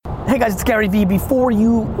Hey guys, it's Gary Vee. Before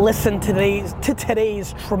you listen to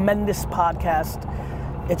today's tremendous podcast,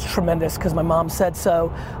 it's tremendous because my mom said so.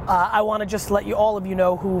 I want to just let all of you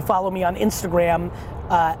know who follow me on Instagram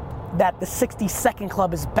that the 60 Second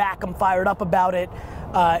Club is back. I'm fired up about it.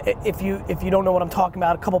 If you don't know what I'm talking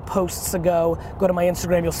about, a couple posts ago, go to my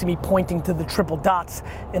Instagram, you'll see me pointing to the triple dots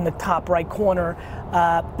in the top right corner.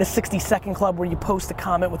 The 60 Second Club, where you post a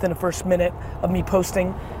comment within the first minute of me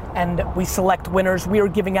posting, and we select winners. We are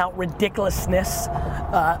giving out ridiculousness,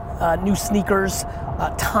 new sneakers,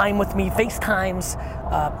 time with me,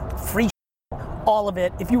 FaceTimes, free all of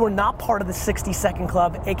it. If you are not part of the 60 Second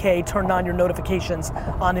Club, aka turned on your notifications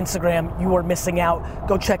on Instagram, you are missing out.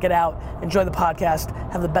 Go check it out. Enjoy the podcast.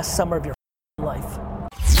 Have the best summer of your life.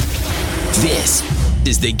 This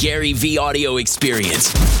is the Gary Vee audio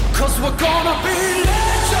experience. 'Cause we're gonna be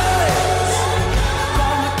legends.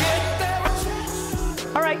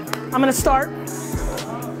 All right, I'm gonna start.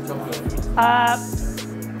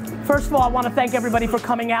 First of all, I want to thank everybody for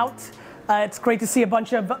coming out. It's great to see a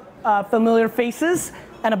bunch of familiar faces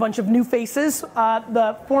and a bunch of new faces.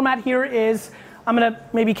 The format here is I'm gonna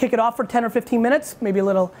maybe kick it off for 10 or 15 minutes, maybe a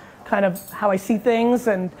little kind of how I see things,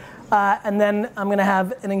 and then I'm gonna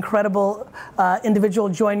have an incredible individual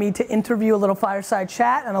join me to interview, a little fireside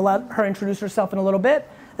chat, and I'll let her introduce herself in a little bit,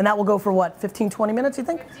 and that will go for what, 15, 20 minutes, you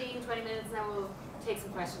think? 15, 20 minutes, and then we'll take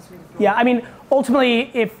some questions from the floor. Yeah, I mean,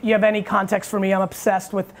 ultimately, if you have any context for me, I'm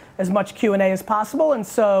obsessed with as much Q&A as possible, and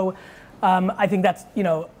so I think that's,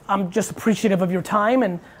 I'm just appreciative of your time,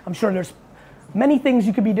 and I'm sure there's many things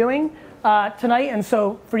you could be doing tonight, and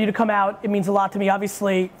so for you to come out, it means a lot to me.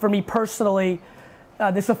 Obviously, for me personally,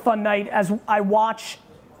 this is a fun night as I watch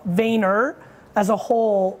Vayner as a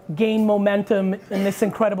whole gain momentum in this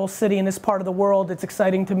incredible city, in this part of the world. It's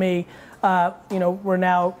exciting to me. We're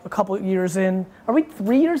now a couple of years in. Are we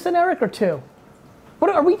 3 years in, Eric, or 2?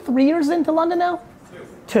 Are we 3 years into London now?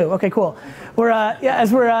 2. Okay, cool. We're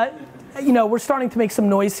starting to make some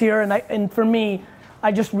noise here, and for me,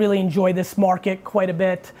 I just really enjoy this market quite a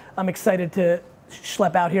bit. I'm excited to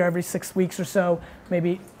schlep out here every 6 weeks or so,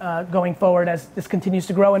 maybe going forward as this continues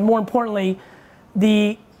to grow. And more importantly,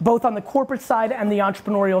 both on the corporate side and the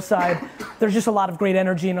entrepreneurial side, there's just a lot of great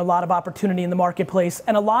energy and a lot of opportunity in the marketplace.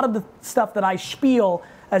 And a lot of the stuff that I spiel,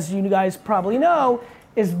 as you guys probably know,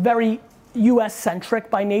 is very US-centric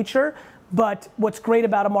by nature. But what's great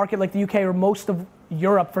about a market like the UK, or most of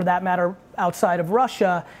Europe for that matter, outside of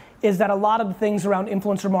Russia, is that a lot of the things around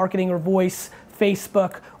influencer marketing or voice,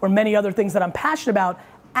 Facebook, or many other things that I'm passionate about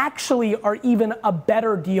actually are even a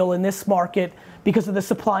better deal in this market because of the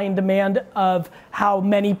supply and demand of how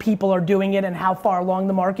many people are doing it and how far along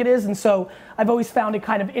the market is. And so I've always found it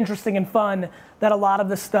kind of interesting and fun that a lot of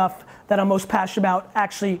the stuff that I'm most passionate about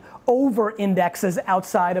actually over-indexes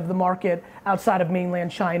outside of the market, outside of mainland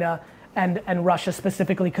China and Russia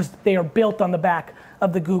specifically, because they are built on the back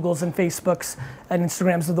of the Googles and Facebooks and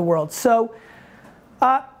Instagrams of the world. So,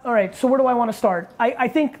 all right, so where do I want to start? I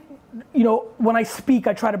think, when I speak,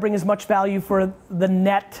 I try to bring as much value for the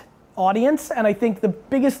net audience, and I think the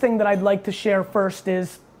biggest thing that I'd like to share first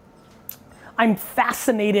is I'm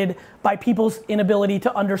fascinated by people's inability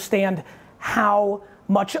to understand how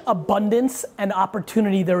much abundance and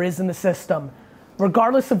opportunity there is in the system.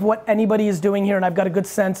 Regardless of what anybody is doing here, and I've got a good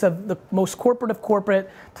sense of the most corporate of corporate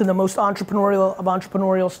to the most entrepreneurial of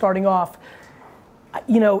entrepreneurial starting off, I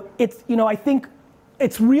think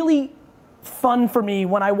it's really fun for me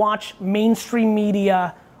when I watch mainstream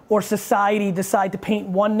media or society decide to paint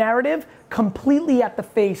one narrative completely at the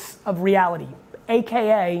face of reality,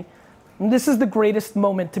 AKA, this is the greatest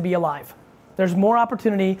moment to be alive. There's more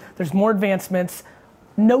opportunity, there's more advancements,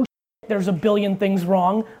 there's a billion things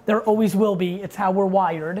wrong. There always will be. It's how we're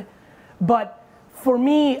wired. But for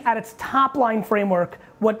me, at its top line framework,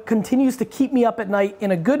 what continues to keep me up at night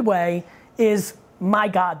in a good way is, my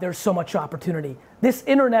God, there's so much opportunity. This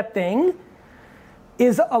internet thing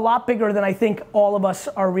is a lot bigger than I think all of us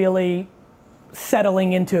are really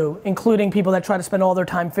settling into, including people that try to spend all their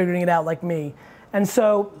time figuring it out like me. And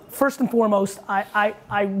so, first and foremost, I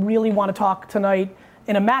really want to talk tonight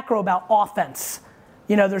in a macro about offense.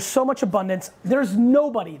 There's so much abundance. There's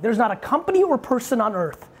not a company or person on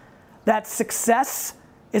earth that success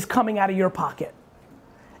is coming out of your pocket.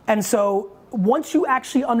 And so once you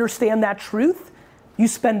actually understand that truth, you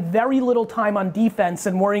spend very little time on defense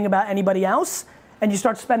and worrying about anybody else, and you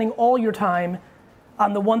start spending all your time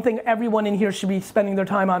on the one thing everyone in here should be spending their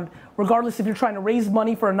time on, regardless if you're trying to raise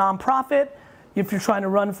money for a nonprofit, if you're trying to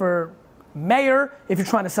run for mayor, if you're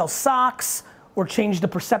trying to sell socks, or change the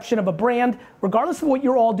perception of a brand. Regardless of what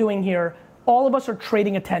you're all doing here, all of us are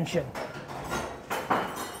trading attention.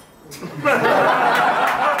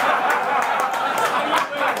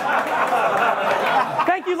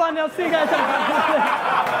 fun. I'll see you guys.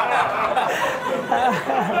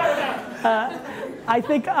 I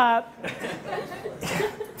think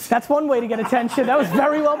that's one way to get attention. That was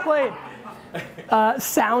very well played.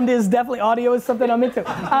 Sound is definitely, audio is something I'm into.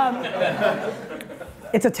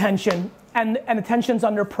 It's attention, and attention's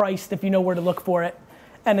underpriced if you know where to look for it.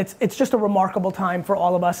 And it's just a remarkable time for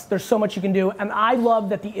all of us. There's so much you can do, and I love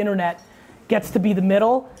that the internet gets to be the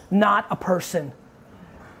middle, not a person.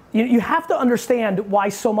 You have to understand why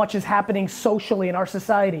so much is happening socially in our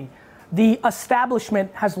society. The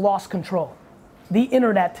establishment has lost control. The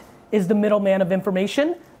internet is the middleman of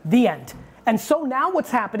information, the end. And so now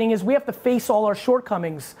what's happening is we have to face all our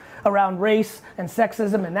shortcomings around race and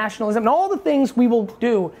sexism and nationalism and all the things we will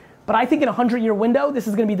do. But I think in a 100-year window, this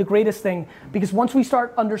is gonna be the greatest thing, because once we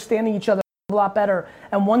start understanding each other a lot better,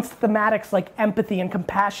 and once thematics like empathy and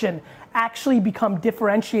compassion actually become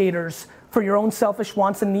differentiators for your own selfish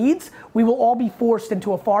wants and needs, we will all be forced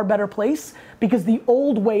into a far better place, because the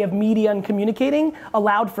old way of media and communicating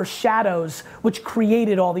allowed for shadows, which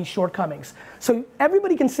created all these shortcomings. So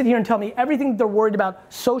everybody can sit here and tell me everything they're worried about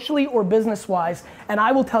socially or business-wise, and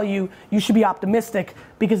I will tell you, you should be optimistic,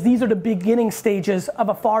 because these are the beginning stages of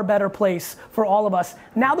a far better place for all of us.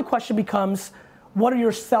 Now the question becomes, what are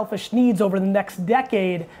your selfish needs over the next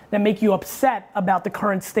decade that make you upset about the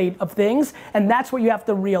current state of things? And that's what you have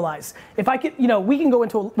to realize. If I could, we can go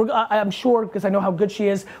into, I'm sure, because I know how good she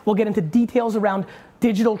is, we'll get into details around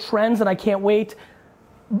digital trends, and I can't wait.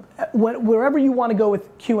 Wherever you want to go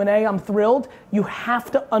with Q&A, I'm thrilled. You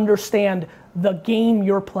have to understand the game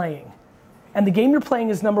you're playing. And the game you're playing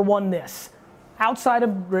is, number one, this. Outside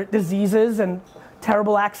of diseases and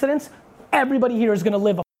terrible accidents, everybody here is gonna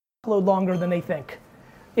live a load longer than they think.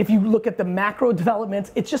 If you look at the macro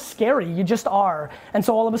developments, it's just scary, you just are. And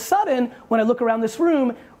so all of a sudden, when I look around this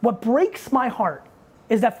room, what breaks my heart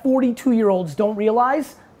is that 42-year-olds don't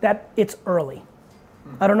realize that it's early.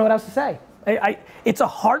 I don't know what else to say. It's a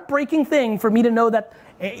heartbreaking thing for me to know that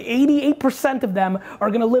 88% of them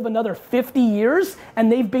are gonna live another 50 years,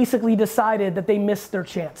 and they've basically decided that they missed their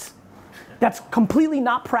chance. That's completely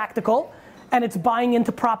not practical. And it's buying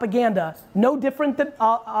into propaganda. No different than,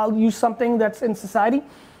 I'll use something that's in society.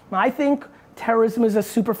 I think terrorism is a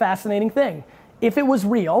super fascinating thing. If it was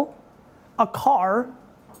real, a car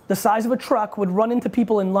the size of a truck would run into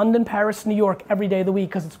people in London, Paris, New York every day of the week,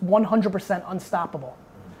 because it's 100% unstoppable.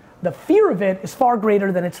 The fear of it is far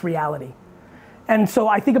greater than its reality. And so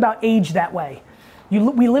I think about age that way.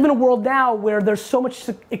 We live in a world now where there's so much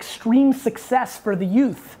extreme success for the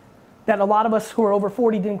youth that a lot of us who are over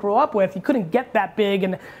 40 didn't grow up with. You couldn't get that big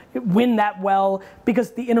and win that well because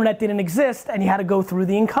the internet didn't exist, and you had to go through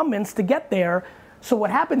the incumbents to get there. So what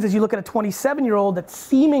happens is you look at a 27-year-old that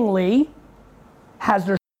seemingly has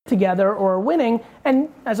their together or are winning, and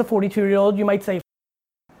as a 42-year-old you might say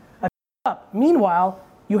up. Meanwhile,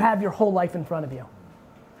 you have your whole life in front of you.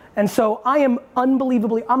 And so I am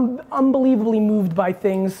unbelievably moved by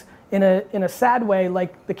things in a sad way,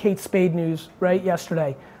 like the Kate Spade news, right,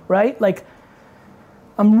 yesterday. Right? Like,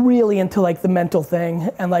 I'm really into like the mental thing,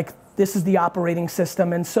 and like this is the operating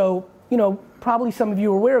system. And so, probably some of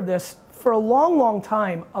you are aware of this. For a long, long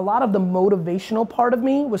time, a lot of the motivational part of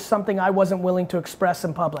me was something I wasn't willing to express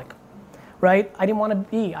in public, right?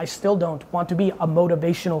 I still don't want to be a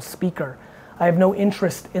motivational speaker. I have no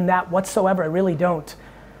interest in that whatsoever, I really don't.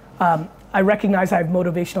 I recognize I have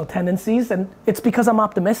motivational tendencies, and it's because I'm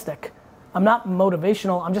optimistic. I'm not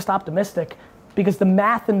motivational, I'm just optimistic. Because the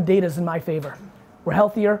math and data is in my favor. We're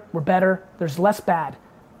healthier, we're better, there's less bad.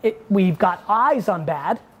 We've got eyes on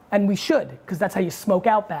bad, and we should, because that's how you smoke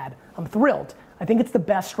out bad. I'm thrilled. I think it's the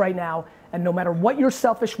best right now, and no matter what your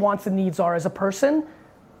selfish wants and needs are as a person,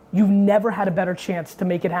 you've never had a better chance to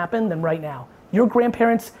make it happen than right now. Your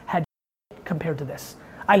grandparents had compared to this.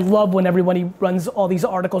 I love when everybody runs all these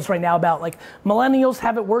articles right now about like millennials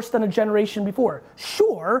have it worse than a generation before.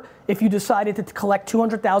 Sure, if you decided to collect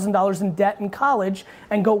 $200,000 in debt in college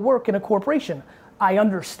and go work in a corporation. I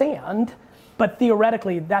understand, but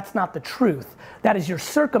theoretically that's not the truth. That is your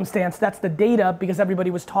circumstance, that's the data, because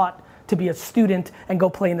everybody was taught to be a student and go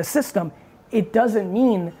play in the system. It doesn't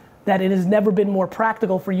mean that it has never been more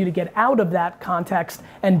practical for you to get out of that context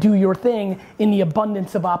and do your thing in the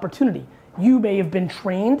abundance of opportunity. You may have been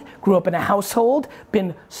trained, grew up in a household,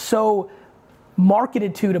 been so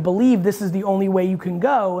marketed to believe this is the only way you can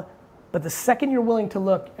go, but the second you're willing to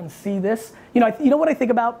look and see this, you know what I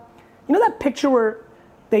think about? You know that picture where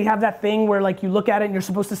they have that thing where like you look at it and you're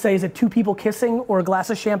supposed to say, is it two people kissing or a glass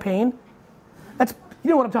of champagne? You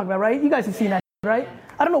know what I'm talking about, right? You guys have seen that, right?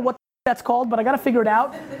 I don't know what that's called, but I gotta figure it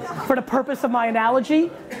out for the purpose of my analogy.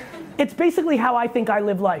 It's basically how I think I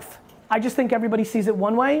live life. I just think everybody sees it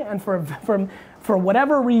one way, and for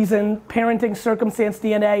whatever reason, parenting, circumstance,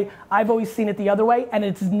 DNA, I've always seen it the other way, and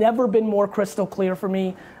it's never been more crystal clear for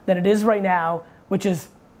me than it is right now, which is,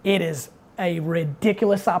 it is a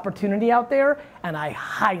ridiculous opportunity out there, and I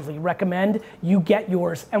highly recommend you get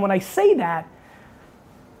yours. And when I say that,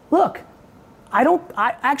 look, I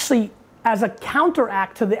actually, as a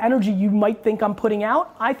counteract to the energy you might think I'm putting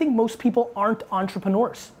out, I think most people aren't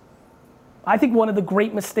entrepreneurs. I think one of the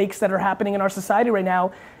great mistakes that are happening in our society right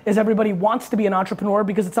now is everybody wants to be an entrepreneur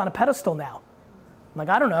because it's on a pedestal now. Like,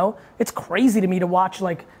 I don't know, it's crazy to me to watch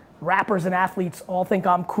like rappers and athletes all think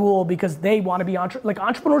I'm cool because they want to be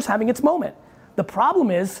entrepreneurs having its moment. The problem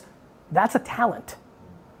is, that's a talent.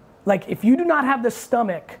 Like, if you do not have the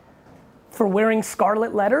stomach for wearing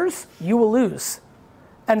scarlet letters, you will lose.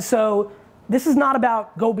 And so, this is not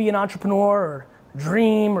about go be an entrepreneur or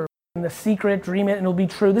dream or The Secret, dream it and it'll be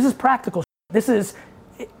true. This is practical. This is,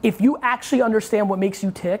 if you actually understand what makes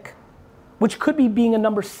you tick, which could be being a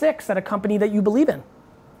number 6 at a company that you believe in,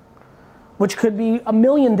 which could be a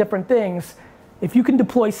million different things. If you can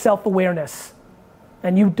deploy self-awareness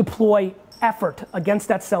and you deploy effort against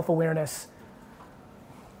that self-awareness,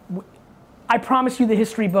 I promise you the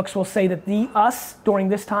history books will say that us during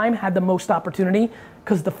this time had the most opportunity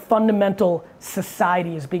because the fundamental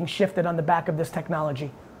society is being shifted on the back of this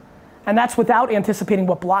technology. And that's without anticipating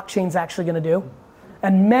what blockchain's actually gonna do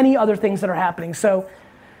and many other things that are happening. So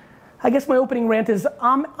I guess my opening rant is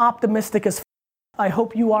I'm optimistic as I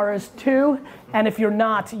hope you are as too, and if you're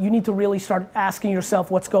not, you need to really start asking yourself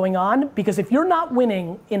what's going on, because if you're not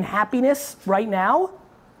winning in happiness right now,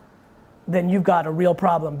 then you've got a real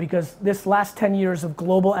problem, because this last 10 years of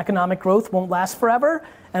global economic growth won't last forever,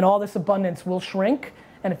 and all this abundance will shrink,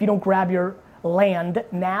 and if you don't grab your land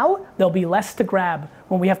now, there'll be less to grab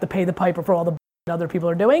when we have to pay the piper for all the other people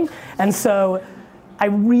are doing. And so I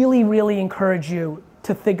really, really encourage you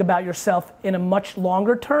to think about yourself in a much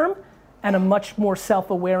longer term and a much more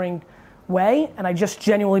self-awaring way, and I just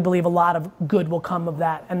genuinely believe a lot of good will come of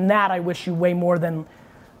that, and that I wish you way more than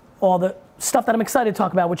all the stuff that I'm excited to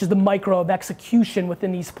talk about, which is the micro of execution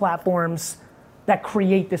within these platforms that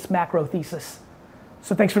create this macro thesis.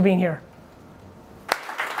 So thanks for being here.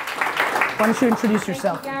 Why don't you introduce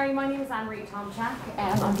yourself? Thank you, Gary. My name is Anne-Marie Tomczak.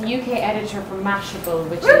 I'm the UK editor for Mashable,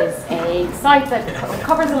 which is a site that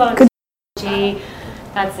covers a lot of technology.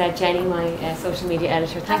 That's Jenny, my social media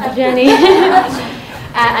editor. Thank you, Jenny.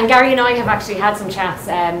 And Gary and I have actually had some chats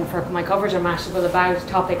for my coverage on Mashable about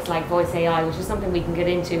topics like voice AI, which is something we can get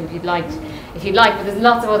into if you'd like. But there's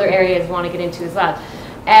lots of other areas we want to get into as well.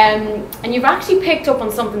 And you've actually picked up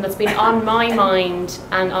on something that's been on my mind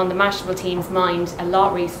and on the Mashable team's mind a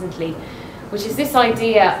lot recently, which is this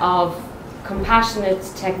idea of compassionate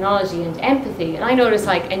technology and empathy. And I noticed,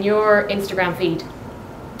 like, in your Instagram feed,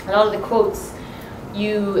 a lot of the quotes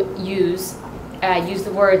you use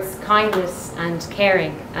the words kindness and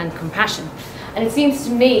caring and compassion. And it seems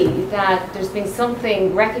to me that there's been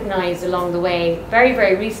something recognized along the way very,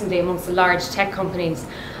 very recently amongst the large tech companies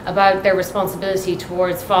about their responsibility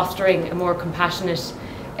towards fostering a more compassionate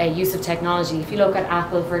use of technology. If you look at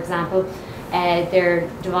Apple, for example, they're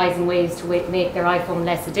devising ways to make their iPhone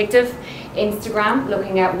less addictive. Instagram,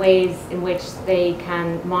 looking at ways in which they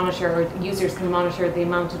can monitor, or users can monitor the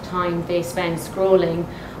amount of time they spend scrolling,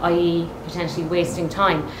 i.e. potentially wasting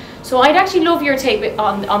time. So I'd actually love your take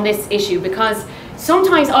on this issue, because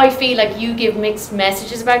sometimes I feel like you give mixed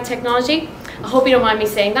messages about technology. I hope you don't mind me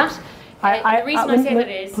saying that. The reason I say that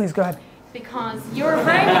is, please go ahead, because you're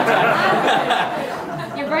very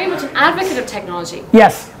much an advocate of technology.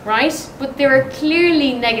 Yes. Right? But there are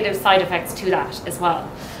clearly negative side effects to that as well.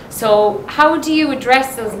 So how do you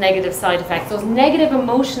address those negative side effects, those negative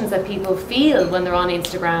emotions that people feel when they're on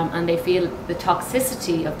Instagram and they feel the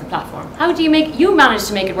toxicity of the platform? How do you manage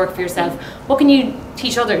to make it work for yourself? What can you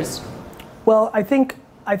teach others? Well, I think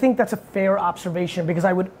that's a fair observation, because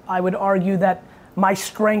I would argue that my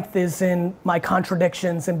strength is in my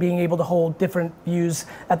contradictions and being able to hold different views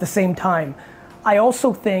at the same time. I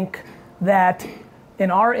also think that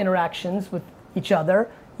in our interactions with each other,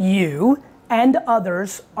 you and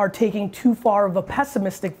others are taking too far of a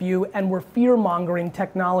pessimistic view, and we're fear-mongering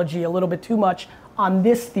technology a little bit too much on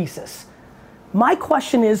this thesis. My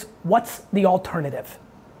question is, what's the alternative?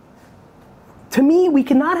 To me, we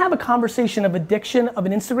cannot have a conversation of addiction of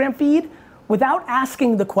an Instagram feed without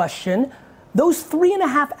asking the question, those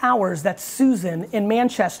 3.5 hours that Susan in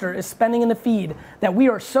Manchester is spending in the feed that we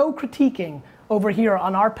are so critiquing over here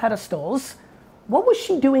on our pedestals, what was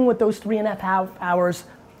she doing with those 3.5 hours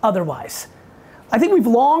otherwise? I think we've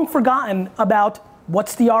long forgotten about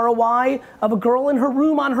What's the ROI of a girl in her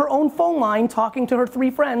room on her own phone line talking to her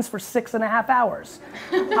 3 friends for 6.5 hours?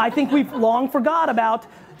 I think we've long forgot about,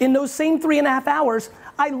 in those same 3.5 hours,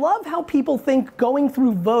 I love how people think going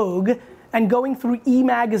through Vogue and going through E!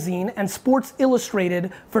 Magazine and Sports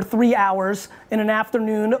Illustrated for 3 hours in an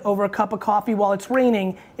afternoon over a cup of coffee while it's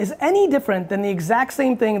raining is any different than the exact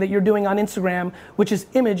same thing that you're doing on Instagram, which is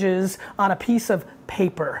images on a piece of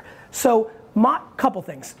paper. So, couple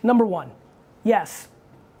things. Number one, yes,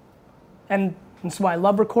 and that's why I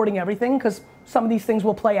love recording everything, because some of these things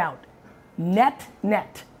will play out. Net,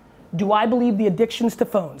 do I believe the addictions to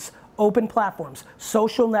phones, open platforms,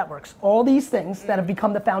 social networks, all these things that have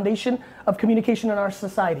become the foundation of communication in our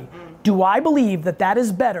society, do I believe that that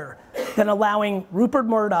is better than allowing Rupert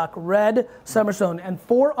Murdoch, Red Summerstone, and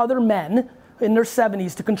 4 other men in their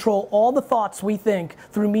 70s to control all the thoughts we think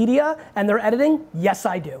through media and their editing? Yes,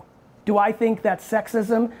 I do. Do I think that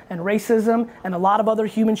sexism and racism and a lot of other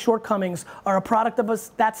human shortcomings are a product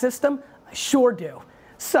of that system? I sure do.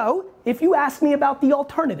 So, if you ask me about the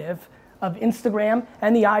alternative of Instagram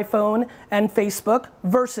and the iPhone and Facebook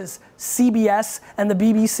versus CBS and the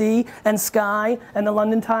BBC and Sky and the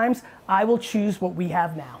London Times, I will choose what we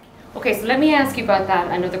have now. Okay, so let me ask you about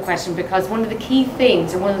that another question, because one of the key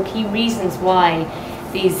things, or one of the key reasons why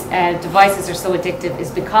these devices are so addictive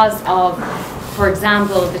is because of, for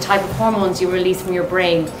example, the type of hormones you release from your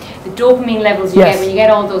brain, the dopamine levels you get when you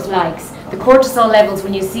get all those likes, the cortisol levels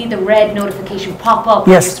when you see the red notification pop up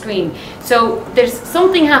on your screen. So there's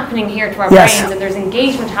something happening here to our brains, and there's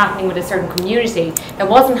engagement happening with a certain community that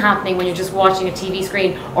wasn't happening when you're just watching a TV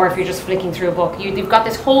screen or if you're just flicking through a book. You've got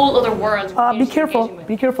this whole other world. Be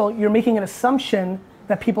careful. You're making an assumption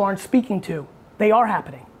that people aren't speaking to. They are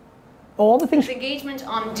happening. All the things. It's engagement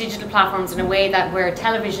on digital platforms in a way that where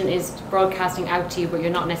television is broadcasting out to you, but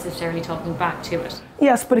you're not necessarily talking back to it.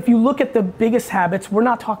 Yes, but if you look at the biggest habits, we're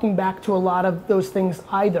not talking back to a lot of those things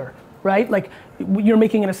either, right? Like, you're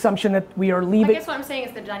making an assumption that we are leaving. I guess what I'm saying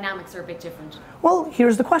is the dynamics are a bit different. Well,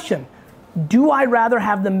 here's the question. Do I rather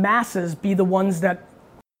have the masses be the ones that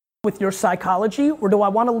with your psychology, or do I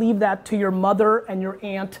want to leave that to your mother and your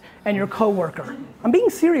aunt and your coworker? I'm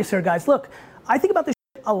being serious here, guys. Look, I think about this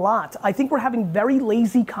a lot. I think we're having very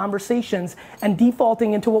lazy conversations and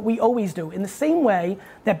defaulting into what we always do. In the same way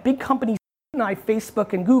that big companies deny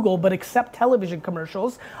Facebook and Google but accept television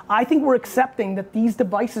commercials, I think we're accepting that these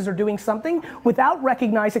devices are doing something without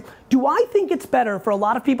recognizing. Do I think it's better for a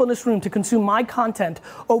lot of people in this room to consume my content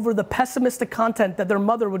over the pessimistic content that their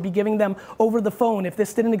mother would be giving them over the phone if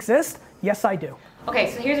this didn't exist? Yes, I do.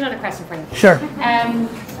 Okay, so here's another question for you. Sure.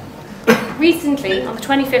 Recently, on the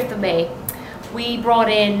 25th of May, we brought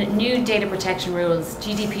in new data protection rules,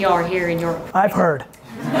 GDPR, here in Europe. I've heard.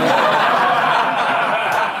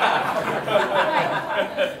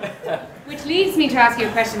 Which leads me to ask you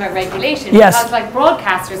a question about regulation. Yes. Because like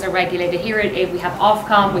broadcasters are regulated. Here we have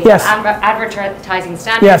Ofcom, we have advertising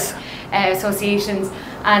standards associations,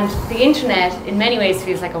 and the internet in many ways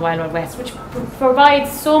feels like a wild, wild west, which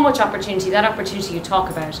provides so much opportunity, that opportunity you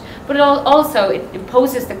talk about. But it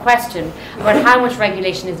poses the question about how much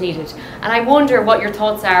regulation is needed. And I wonder what your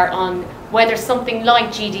thoughts are on whether something like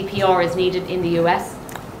GDPR is needed in the US.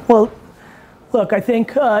 Well, look, I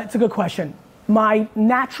think it's a good question. My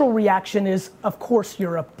natural reaction is, of course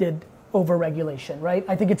Europe did over-regulation, right?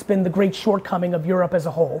 I think it's been the great shortcoming of Europe as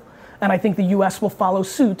a whole. And I think the US will follow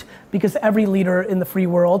suit because every leader in the free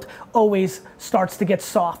world always starts to get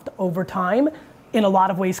soft over time, in a lot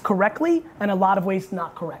of ways correctly, and a lot of ways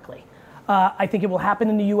not correctly. I think it will happen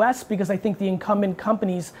in the US because I think the incumbent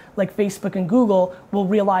companies like Facebook and Google will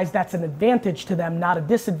realize that's an advantage to them, not a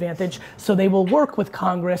disadvantage. So they will work with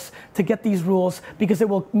Congress to get these rules because it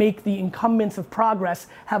will make the incumbents of progress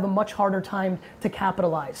have a much harder time to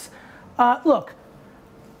capitalize. Look,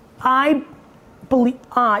 forget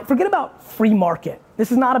about free market.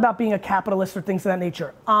 This is not about being a capitalist or things of that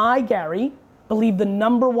nature. I, Gary, believe the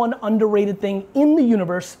 #1 underrated thing in the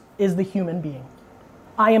universe is the human being.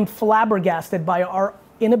 I am flabbergasted by our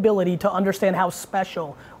inability to understand how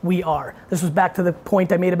special we are. This was back to the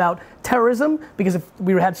point I made about terrorism, because if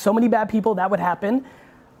we had so many bad people, that would happen.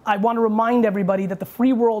 I want to remind everybody that the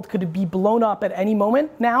free world could be blown up at any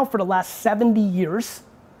moment now for the last 70 years.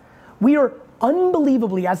 We are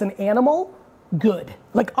unbelievably, as an animal, good.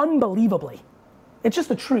 Like, unbelievably. It's just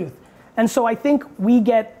the truth. And so I think we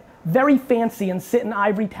get very fancy and sit in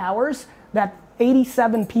ivory towers that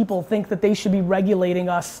 87 people think that they should be regulating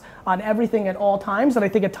us on everything at all times, and I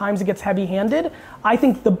think at times it gets heavy-handed. I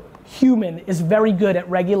think the human is very good at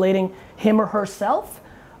regulating him or herself.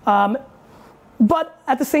 But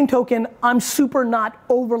at the same token, I'm super not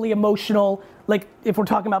overly emotional. Like if we're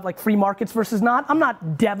talking about like free markets versus not, I'm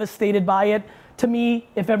not devastated by it. To me,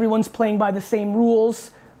 if everyone's playing by the same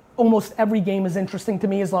rules, almost every game is interesting to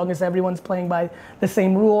me as long as everyone's playing by the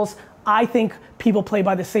same rules. I think people play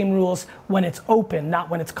by the same rules when it's open, not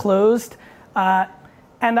when it's closed.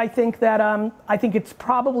 And I think that I think it's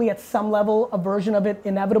probably at some level a version of it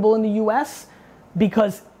inevitable in the US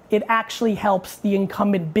because it actually helps the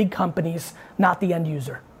incumbent big companies, not the end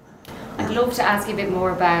user. I'd love to ask you a bit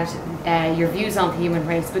more about your views on the human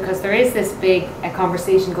race, because there is this big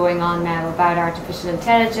conversation going on now about artificial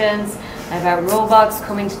intelligence, about robots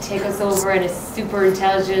coming to take us over, and a super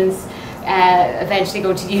intelligence eventually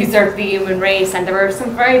going to usurp the human race. And there are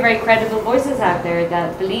some very, very credible voices out there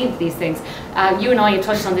that believe these things. You and I have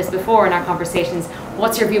touched on this before in our conversations.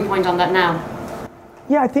 What's your viewpoint on that now?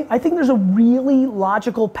 Yeah, I think there's a really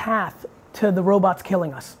logical path to the robots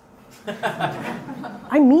killing us.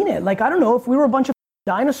 I mean it. Like, I don't know, if we were a bunch of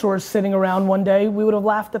dinosaurs sitting around one day, we would have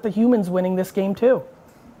laughed at the humans winning this game too.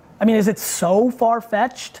 I mean, is it so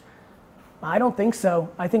far-fetched? I don't think so.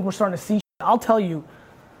 I think we're starting to see. I'll tell you,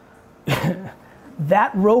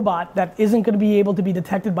 that robot that isn't going to be able to be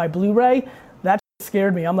detected by Blu-ray, that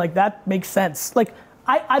scared me. I'm like, that makes sense. Like,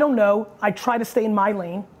 I don't know. I try to stay in my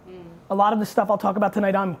lane. A lot of the stuff I'll talk about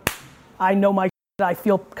tonight, I know my shit. I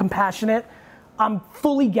feel compassionate. I'm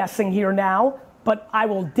fully guessing here now, but I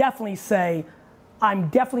will definitely say I'm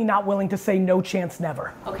definitely not willing to say no chance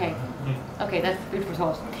never. Okay, that's food for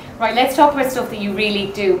thought. Right, let's talk about stuff that you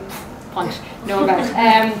really do know about.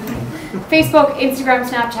 Facebook, Instagram,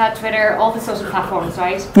 Snapchat, Twitter, all the social platforms,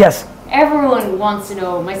 right? Yes. Everyone wants to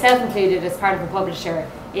know, myself included as part of a publisher,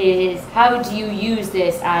 is how do you use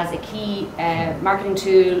this as a key marketing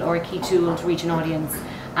tool or a key tool to reach an audience?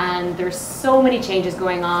 And there's so many changes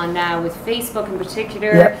going on now with Facebook in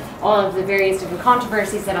particular, all of the various different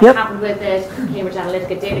controversies that have happened with it, Cambridge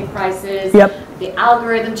Analytica dating prices, the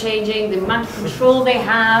algorithm changing, the amount of control they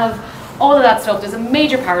have, all of that stuff. There's a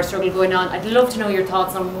major power struggle going on. I'd love to know your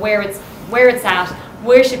thoughts on where it's at.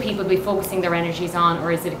 Where should people be focusing their energies on,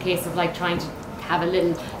 or is it a case of like trying to have a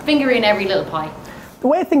little finger in every little pie? The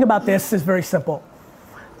way I think about this is very simple.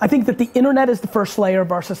 I think that the internet is the first layer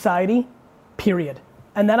of our society, period.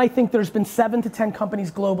 And then I think there's been 7 to 10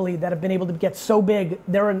 companies globally that have been able to get so big,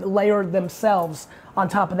 they're a layer themselves on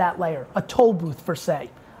top of that layer. A toll booth, per se.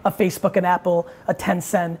 A Facebook, an Apple, a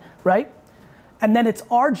Tencent, right? And then it's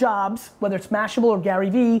our jobs, whether it's Mashable or Gary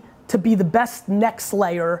Vee, to be the best next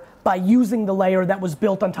layer by using the layer that was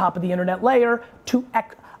built on top of the internet layer to,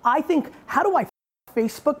 I think, how do I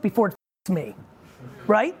Facebook before it me,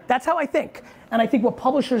 right? That's how I think. And I think what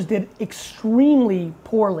publishers did extremely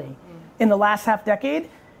poorly in the last half decade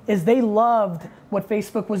is they loved what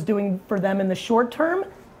Facebook was doing for them in the short term,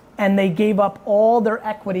 and they gave up all their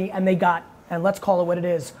equity, and they got, and let's call it what it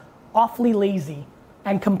is, awfully lazy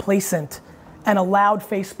and complacent, and allowed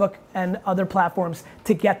Facebook and other platforms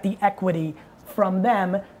to get the equity from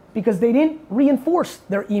them because they didn't reinforce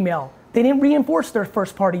their email. They didn't reinforce their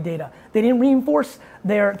first party data. They didn't reinforce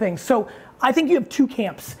their things. So I think you have two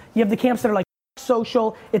camps. You have the camps that are like,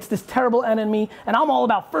 social, it's this terrible enemy, and I'm all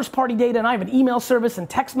about first party data, and I have an email service and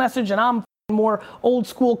text message, and I'm more old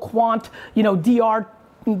school quant, DR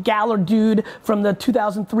Galler dude from the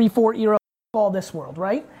 2003-4 era, all this world,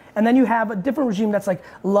 right? And then you have a different regime that's like,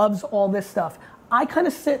 loves all this stuff. I kind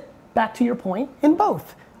of sit, back to your point, in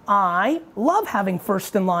both. I love having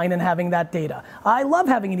first in line and having that data. I love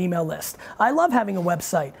having an email list. I love having a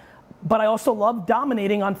website. But I also love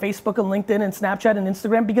dominating on Facebook and LinkedIn and Snapchat and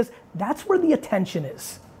Instagram because that's where the attention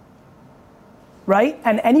is, right?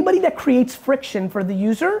 And anybody that creates friction for the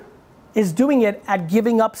user is doing it at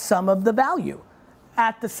giving up some of the value.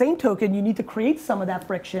 At the same token, you need to create some of that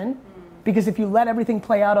friction because if you let everything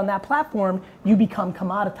play out on that platform, you become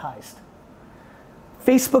commoditized.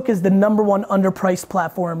 Facebook is the #1 underpriced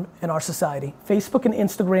platform in our society. Facebook and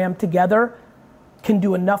Instagram together can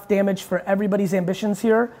do enough damage for everybody's ambitions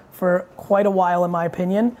here for quite a while, in my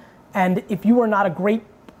opinion. And if you are not a great,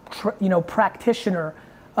 practitioner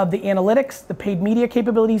of the analytics, the paid media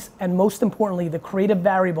capabilities, and most importantly, the creative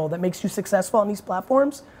variable that makes you successful on these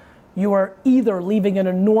platforms, you are either leaving an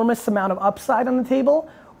enormous amount of upside on the table,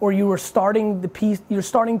 or you're starting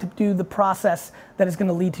to do the process that is going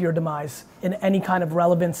to lead to your demise in any kind of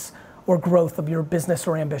relevance or growth of your business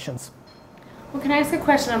or ambitions. Well, can I ask a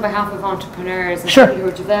question on behalf of entrepreneurs and Sure. people who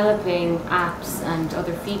are developing apps and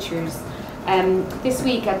other features? This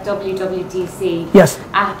week at WWDC, Yes.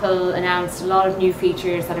 Apple announced a lot of new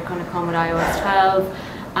features that are going to come with iOS 12.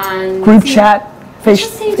 And Group chat, it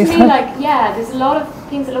just seems to me like, there's a lot of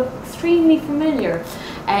things that look extremely familiar.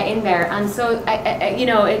 in there, and so you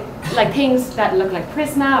know, like things that look like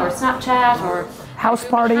Prisma or Snapchat or House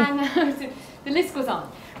Party. Hangouts, the list goes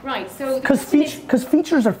on. Right, so Because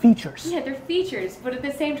features are features. yeah, they're features, but at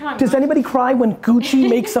the same time, Does anybody cry when Gucci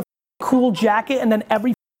makes a cool jacket and then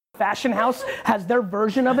every fashion house has their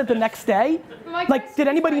version of it the next day? Like, did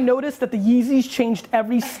anybody notice that the Yeezys changed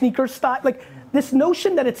every sneaker style? Like, this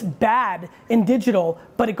notion that it's bad in digital,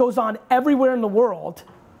 but it goes on everywhere in the world,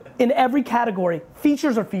 in every category.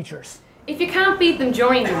 Features are features. if you can't beat them,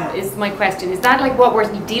 join them. Is my question. Is that like what we're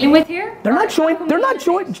dealing with here? They're not joining. They're not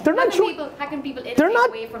joining. They're not joining. How can people They're innovate not-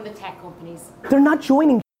 away from the tech companies? They're not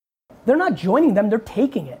joining. They're not joining them. They're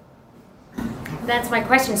taking it. That's my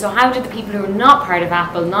question. So how did the people who are not part of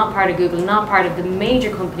Apple, not part of Google, not part of the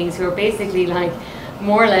major companies who are basically like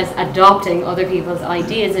more or less adopting other people's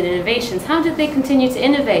ideas and innovations, how did they continue to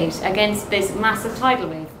innovate against this massive tidal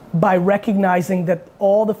wave? By recognizing that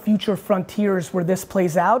all the future frontiers where this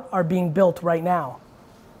plays out are being built right now.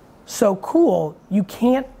 So cool, you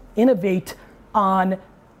can't innovate on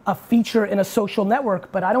a feature in a social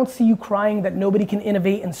network, but I don't see you crying that nobody can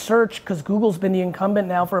innovate in search because Google's been the incumbent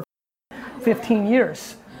now for 15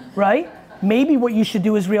 years, right? Maybe what you should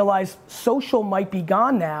do is realize social might be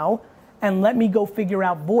gone now, and let me go figure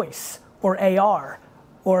out voice or AR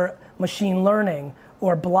or machine learning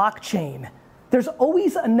or blockchain. There's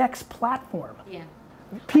always a next platform. Yeah.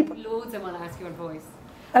 People, Loads I want to ask you on voice.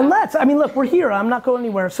 and look, we're here, I'm not going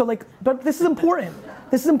anywhere. So like, but this is important.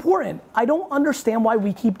 This is important. I don't understand why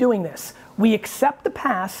we keep doing this. We accept the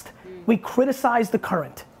past, we criticize the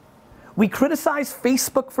current. We criticize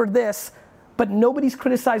Facebook for this, but nobody's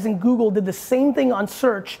criticizing Google did the same thing on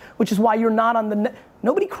search, which is why you're not on the net.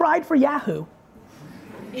 Nobody cried for Yahoo.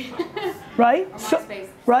 Right? Or So, MySpace.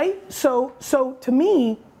 right? So to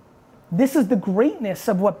me, this is the greatness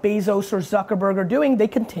of what Bezos or Zuckerberg are doing. They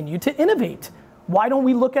continue to innovate. Why don't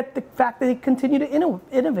we look at the fact that they continue to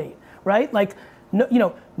innovate, right? Like,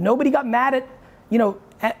 nobody got mad at,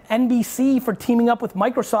 NBC for teaming up with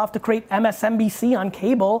Microsoft to create MSNBC on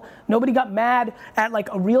cable. Nobody got mad at like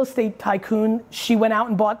a real estate tycoon. She went out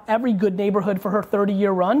and bought every good neighborhood for her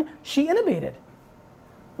 30-year run. She innovated.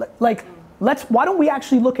 Like, why don't we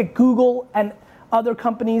actually look at Google and other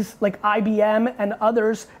companies like IBM and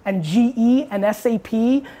others and GE and SAP,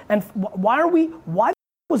 and why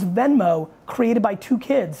was Venmo created by two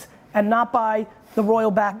kids and not by the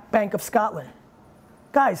Royal Bank of Scotland?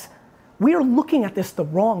 Guys, we are looking at this the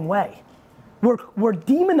wrong way. We're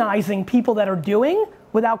demonizing people that are doing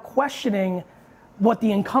without questioning what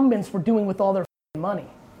the incumbents were doing with all their money.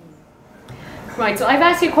 Right, so I've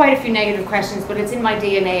asked you quite a few negative questions, but it's in my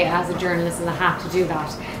DNA as a journalist and I have to do that.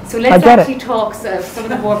 So let's actually talk some of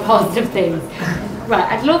the more positive things. Right,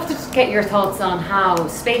 I'd love to get your thoughts on how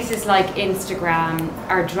spaces like Instagram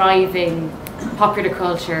are driving popular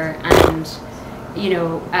culture, and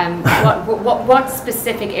what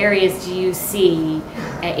specific areas do you see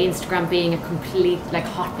Instagram being a complete like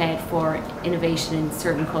hotbed for innovation in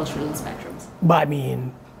certain cultural spectrums? But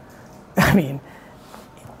I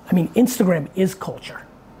mean, Instagram is culture.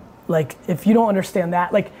 Like, if you don't understand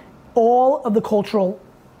that, like, all of the cultural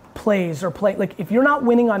plays like, if you're not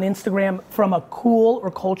winning on Instagram from a cool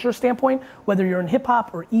or culture standpoint, whether you're in hip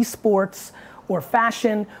hop or esports or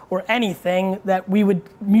fashion or anything that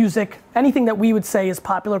anything that we would say is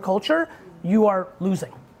popular culture, you are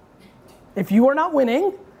losing. If you are not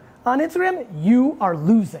winning on Instagram, you are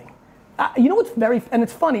losing. And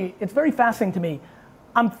it's funny, it's very fascinating to me.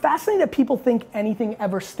 I'm fascinated that people think anything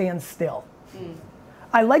ever stands still.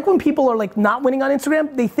 I like when people are like not winning on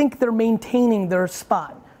Instagram, they think they're maintaining their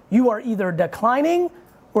spot. You are either declining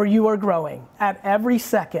or you are growing at every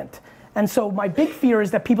second. And so my big fear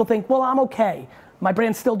is that people think, well, I'm okay. My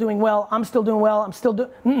brand's still doing well, I'm still doing well, I'm still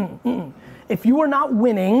doing, If you are not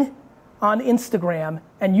winning on Instagram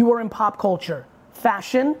and you are in pop culture,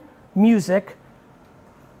 fashion, music,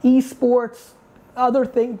 esports, other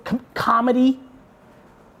things, comedy,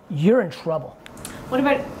 you're in trouble. What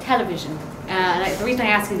about television? The reason I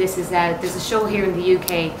ask you this is that there's a show here in the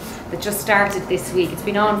UK that just started this week. It's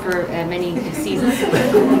been on for many seasons.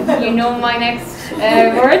 You know my next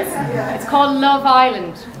words? It's called Love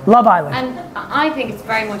Island. Love Island. And I think it's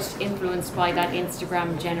very much influenced by that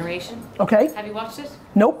Instagram generation. Okay. Have you watched it?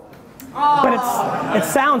 Nope. Oh. But it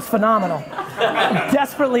sounds phenomenal. I'm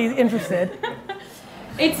desperately interested.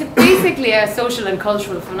 It's basically a social and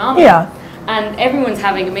cultural phenomenon. Yeah. And everyone's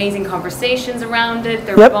having amazing conversations around it.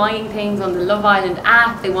 They're buying things on the Love Island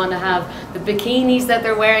app. They want to have the bikinis that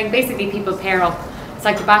they're wearing. Basically, people pair up. It's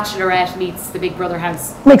like The Bachelorette meets the Big Brother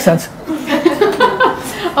house. Makes sense.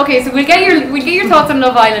 Okay, so we'll get your thoughts on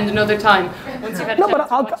Love Island another time. once you've had a No, chance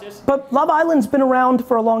to watch it. but Love Island's been around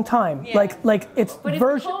for a long time. Yeah. Like it's But it's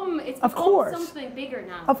become something bigger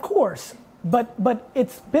now. Of course, but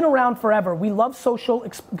it's been around forever. We love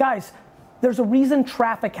guys. There's a reason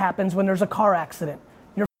traffic happens when there's a car accident.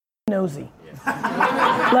 You're nosy.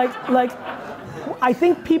 like, I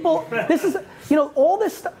think people. This is all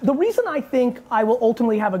this stuff. The reason I think I will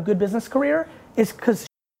ultimately have a good business career is because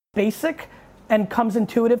basic and comes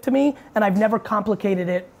intuitive to me, and I've never complicated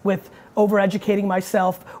it with over-educating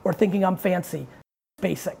myself or thinking I'm fancy.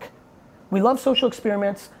 Basic. We love social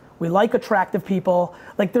experiments. We like attractive people.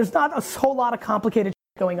 Like, there's not a whole lot of complicated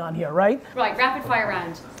going on here, right? Right, rapid fire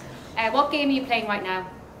round. What game are you playing right now?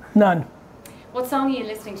 None. What song are you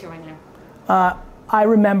listening to right now? I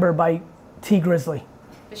Remember by T. Grizzly.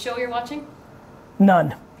 The show you're watching?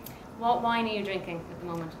 None. What wine are you drinking at the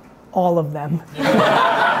moment? All of them.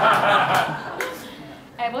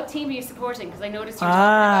 What team are you supporting? Because I noticed you were talking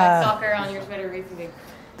about soccer on your Twitter recently.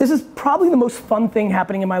 This is probably the most fun thing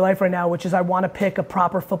happening in my life right now, which is I want to pick a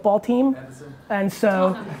proper football team. And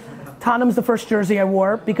so Tottenham's the first jersey I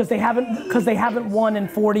wore because they haven't won in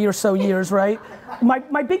 40 or so years, right?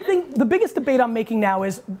 My big thing, the biggest debate I'm making now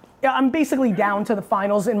is I'm basically down to the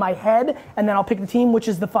finals in my head, and then I'll pick the team, which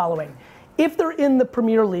is the following. If they're in the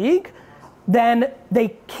Premier League, then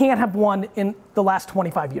they can't have won in the last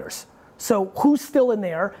 25 years. So who's still in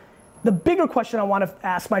there? The bigger question I want to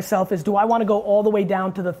ask myself is, do I want to go all the way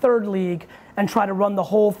down to the third league and try to run the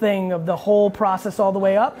whole thing of the whole process all the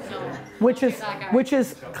way up? No. Which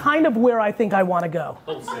is kind of where I think I want to go.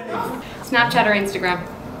 Snapchat or Instagram?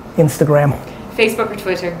 Instagram. Facebook or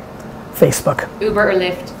Twitter? Facebook. Uber or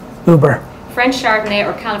Lyft? Uber. French Chardonnay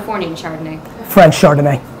or Californian Chardonnay? French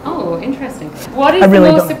Chardonnay. Oh, interesting. What is the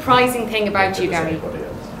most surprising thing about you, Gary?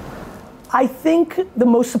 I think the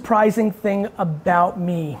most surprising thing about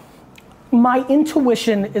me, my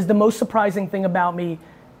intuition is the most surprising thing about me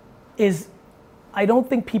is I don't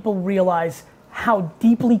think people realize how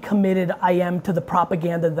deeply committed I am to the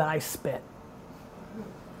propaganda that I spit.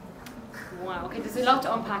 Wow, okay, there's a lot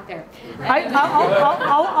to unpack there.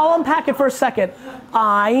 I'll unpack it for a second.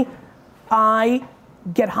 I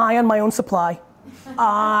get high on my own supply.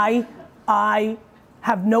 I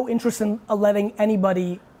have no interest in letting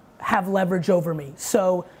anybody have leverage over me.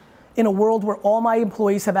 So in a world where all my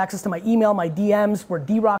employees have access to my email, my DMs, where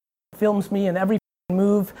D-Rock films me in every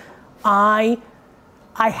move, I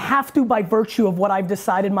have to, by virtue of what I've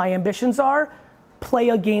decided my ambitions are, play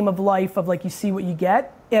a game of life of like you see what you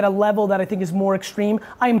get at a level that I think is more extreme.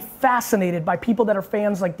 I am fascinated by people that are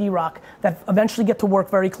fans like D-Rock that eventually get to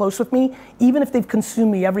work very close with me. Even if they've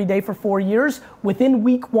consumed me every day for 4 years, within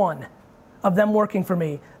week 1 of them working for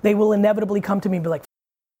me, they will inevitably come to me and be like,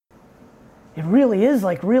 it really is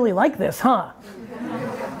really like this, huh?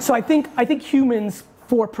 So I think humans,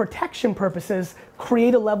 for protection purposes,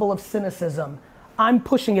 create a level of cynicism. I'm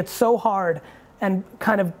pushing it so hard and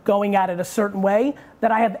kind of going at it a certain way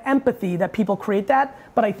that I have empathy that people create that,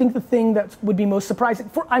 but I think the thing that would be most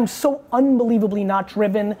surprising, I'm so unbelievably not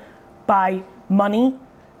driven by money,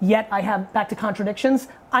 yet I have, back to contradictions,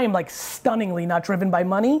 I am like stunningly not driven by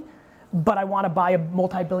money, but I want to buy a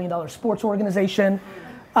multi-billion-dollar sports organization.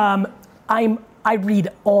 I read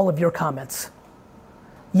all of your comments,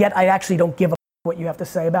 yet I actually don't give a what you have to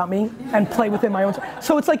say about me and play within my own.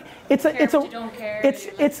 So it's like,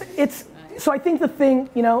 so I think the thing,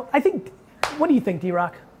 what do you think,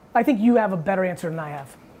 D-Rock? I think you have a better answer than I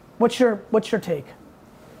have. What's your take?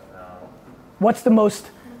 What's the most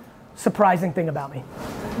surprising thing about me?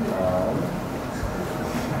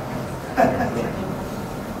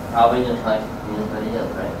 Probably just like these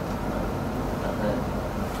videos, right?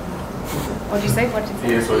 What'd you say?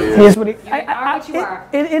 He is what he is. He is what he is.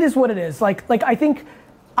 It is what it is. Like I think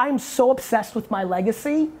I'm so obsessed with my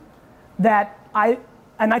legacy that I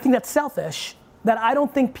think that's selfish, that I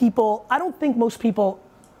don't think most people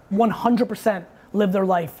 100% live their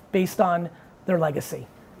life based on their legacy.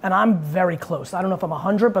 And I'm very close. I don't know if I'm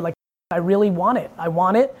 100, but like I really want it. I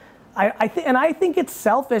want it. I think it's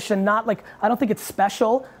selfish and not like, I don't think it's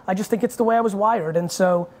special. I just think it's the way I was wired. And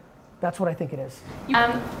so that's what I think it is.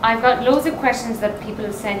 I've got loads of questions that people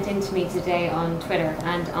have sent in to me today on Twitter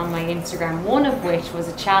and on my Instagram, one of which was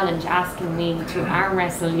a challenge asking me to arm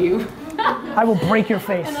wrestle you. I will break your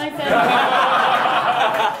face. And I said,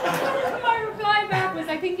 my reply back was,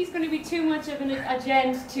 I think he's going to be too much of a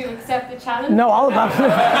gent to accept the challenge. No, all about it.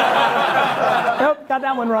 Nope, got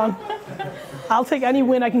that one wrong. I'll take any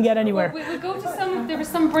win I can get anywhere. We'll go to there were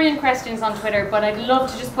some brilliant questions on Twitter, but I'd love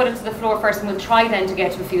to just put it to the floor first, and we'll try then to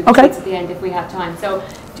get to a few of the tweets at the end if we have time. So,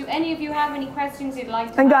 do any of you have any questions you'd like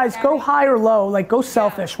to ask? And guys, go high or low, like go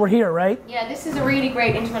selfish. Yeah. We're here, right? Yeah, this is a really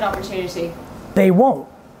great intimate opportunity. They won't.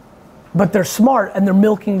 But they're smart and they're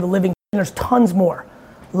milking the living. And there's tons more.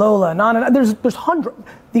 Lola, Nana, there's hundreds.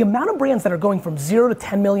 The amount of brands that are going from 0 to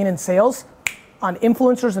 10 million in sales on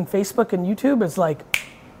influencers and Facebook and YouTube is like,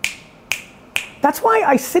 that's why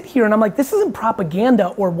I sit here and I'm like, this isn't propaganda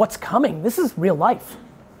or what's coming. This is real life.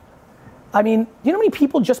 I mean, you know how many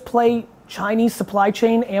people just play Chinese supply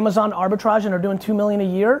chain, Amazon arbitrage, and are doing 2 million a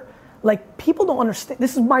year? Like, people don't understand.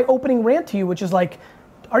 This is my opening rant to you, which is like,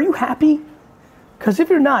 are you happy? Because if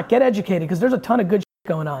you're not, get educated, because there's a ton of good shit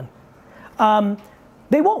going on.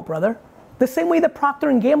 They won't, brother. The same way that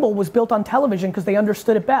Procter & Gamble was built on television because they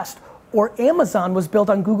understood it best, or Amazon was built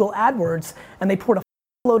on Google AdWords and they poured a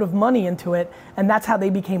load of money into it, and that's how they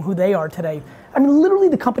became who they are today. I mean, literally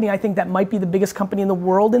the company I think that might be the biggest company in the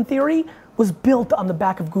world in theory was built on the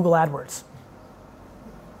back of Google AdWords.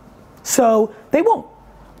 So they won't.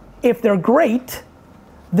 If they're great,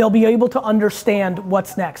 they'll be able to understand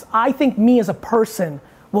what's next. I think me as a person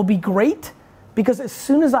will be great because as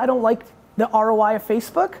soon as I don't like the ROI of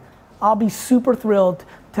Facebook, I'll be super thrilled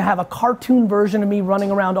to have a cartoon version of me running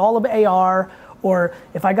around all of AR, or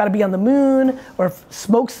if I gotta be on the moon, or if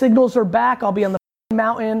smoke signals are back, I'll be on the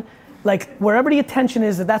mountain. Like, wherever the attention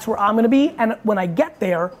is, that's where I'm gonna be. And when I get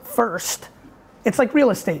there first, it's like real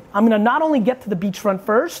estate. I'm gonna not only get to the beachfront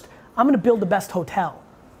first, I'm gonna build the best hotel.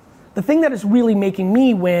 The thing that is really making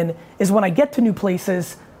me win is when I get to new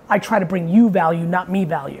places, I try to bring you value, not me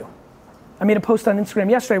value. I made a post on Instagram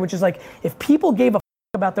yesterday, which is like, if people gave a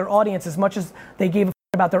about their audience as much as they gave a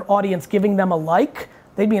about their audience giving them a like,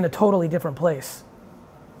 they'd be in a totally different place.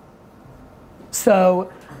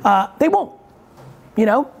 So they won't, you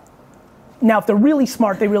know? Now, if they're really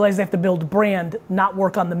smart, they realize they have to build brand, not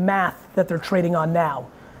work on the math that they're trading on now.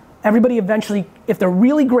 Everybody eventually, if they're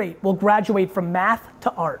really great, will graduate from math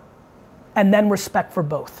to art, and then respect for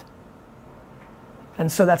both.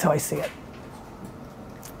 And so that's how I see it.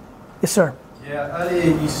 Yes, sir. Yeah,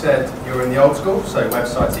 earlier you said you're in the old school, so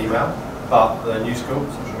websites, email, but the new school,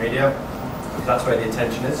 social media, that's where the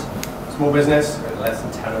attention is. Small business, less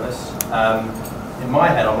than 10 of us. In my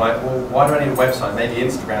head, I'm like, well, why do I need a website? Maybe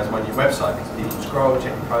Instagram is my new website because people scroll,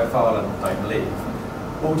 check your profile, and don't believe.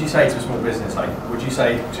 What would you say to a small business? Like, would you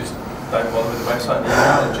say just don't bother with the website and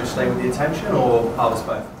email and just stay with the attention, or harvest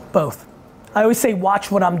both? Both. I always say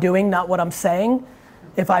watch what I'm doing, not what I'm saying.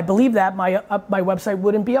 If I believe that, my website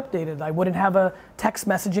wouldn't be updated. I wouldn't have a text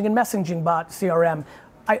messaging and messaging bot CRM.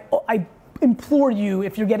 I implore you,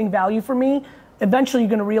 if you're getting value from me, eventually you're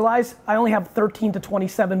gonna realize I only have 13 to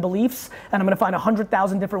 27 beliefs, and I'm gonna find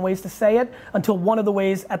 100,000 different ways to say it until one of the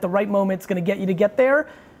ways at the right moment is gonna get you to get there.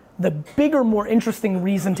 The bigger, more interesting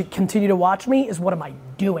reason to continue to watch me is what am I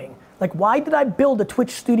doing? Like, why did I build a Twitch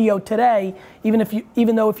studio today, even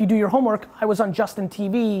though if you do your homework, I was on Justin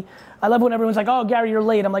TV. I love when everyone's like, oh, Gary, you're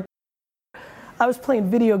late. I'm like, I was playing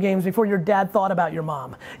video games before your dad thought about your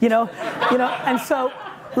mom, you know? And so,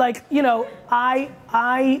 like, you know, I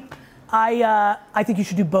think you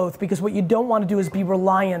should do both, because what you don't want to do is be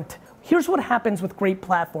reliant. Here's what happens with great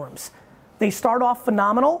platforms. They start off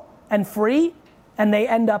phenomenal and free, and they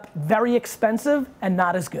end up very expensive and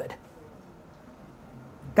not as good.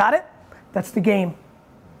 Got it? That's the game.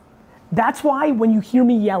 That's why when you hear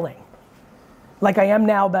me yelling, like I am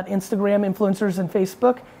now about Instagram influencers and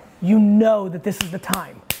Facebook, you know that this is the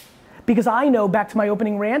time. Because I know, back to my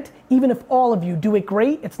opening rant, even if all of you do it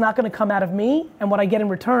great, it's not gonna come out of me, and what I get in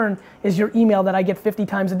return is your email that I get 50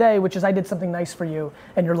 times a day, which is I did something nice for you,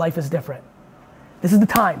 and your life is different. This is the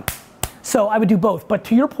time. So I would do both. But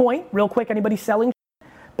to your point, real quick, anybody selling,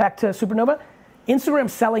 back to Supernova, Instagram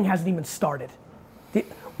selling hasn't even started.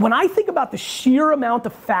 When I think about the sheer amount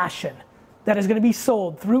of fashion that is gonna be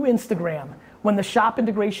sold through Instagram, when the shop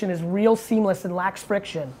integration is real seamless and lacks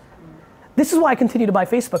friction, this is why I continue to buy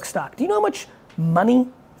Facebook stock. Do you know how much money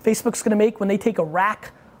Facebook's gonna make when they take a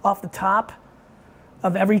rack off the top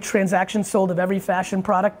of every transaction sold of every fashion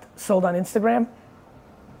product sold on Instagram?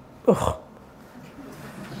 Ugh.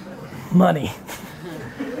 Money.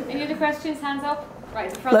 Any other questions? Hands up.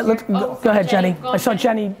 Right, go ahead, Jenny. I saw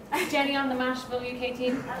Jenny. Jenny on the Mashable UK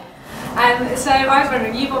team. So I was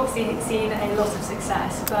wondering, you've obviously seen a lot of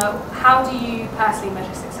success, but how do you personally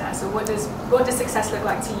measure success, or what does success look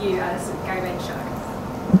like to you as Gary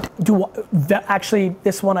Vaynerchuk? Actually,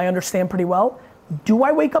 this one I understand pretty well. Do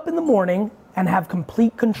I wake up in the morning and have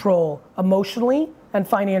complete control emotionally and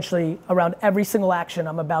financially around every single action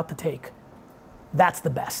I'm about to take? That's the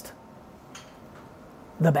best.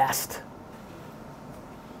 The best.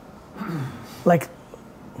 Like,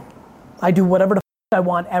 I do whatever the I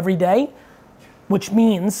want every day, which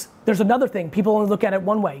means, there's another thing, people only look at it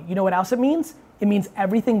one way. You know what else it means? It means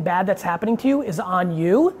everything bad that's happening to you is on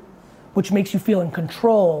you, which makes you feel in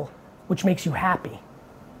control, which makes you happy.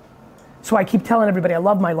 So I keep telling everybody I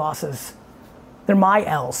love my losses. They're my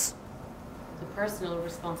L's. The personal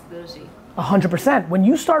responsibility. 100%. When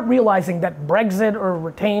you start realizing that Brexit or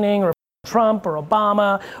retaining or Trump or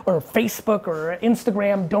Obama or Facebook or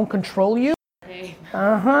Instagram don't control you, Okay.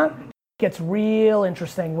 gets real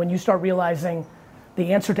interesting when you start realizing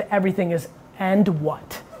the answer to everything is, and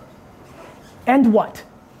what? And what?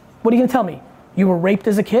 What are you gonna tell me? You were raped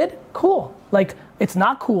as a kid? Cool. Like, it's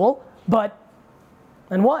not cool, but,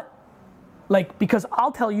 and what? Like, because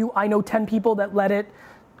I'll tell you, I know 10 people that let it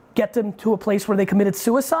get them to a place where they committed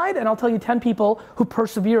suicide, and I'll tell you 10 people who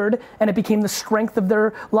persevered and it became the strength of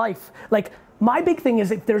their life. Like, my big thing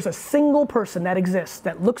is if there's a single person that exists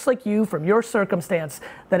that looks like you from your circumstance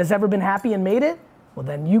that has ever been happy and made it, well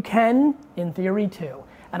then you can, in theory too.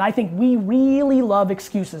 And I think we really love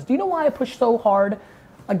excuses. Do you know why I pushed so hard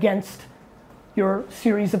against your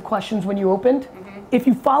series of questions when you opened? If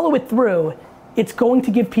you follow it through, it's going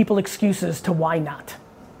to give people excuses to why not.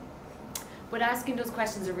 But asking those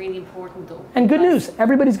questions are really important though. And good news,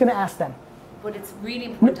 everybody's gonna ask them. But it's really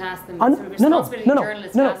important to ask them. It's a responsibility of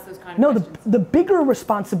journalists to ask those kind of questions. The bigger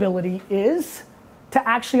responsibility is to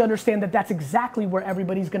actually understand that that's exactly where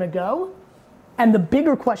everybody's gonna go. And the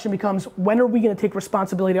bigger question becomes, when are we gonna take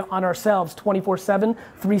responsibility on ourselves 24/7,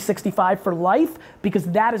 365 for life? Because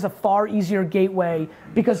that is a far easier gateway.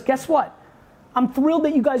 Because guess what? I'm thrilled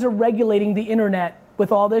that you guys are regulating the internet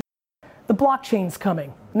with all this. The blockchain's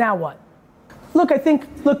coming. Now what? Look,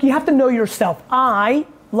 you have to know yourself. I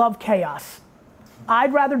love chaos.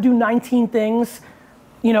 I'd rather do 19 things,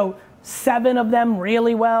 7 of them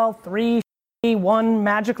really well, 3, 1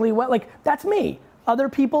 magically well. Like, that's me. Other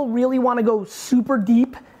people really want to go super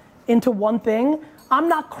deep into one thing. I'm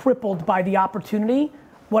not crippled by the opportunity.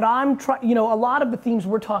 What I'm trying, a lot of the themes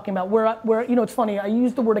we're talking about, where it's funny, I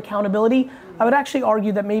use the word accountability. I would actually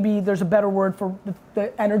argue that maybe there's a better word for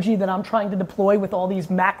the energy that I'm trying to deploy with all these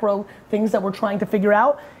macro things that we're trying to figure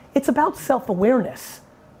out. It's about self-awareness.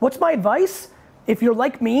 What's my advice? If you're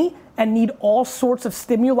like me and need all sorts of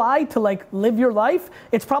stimuli to live your life,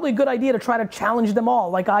 it's probably a good idea to try to challenge them all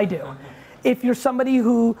like I do. If you're somebody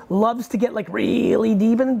who loves to get really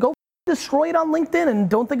deep, and go destroy it on LinkedIn and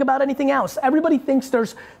don't think about anything else. Everybody thinks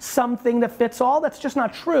there's something that fits all. That's just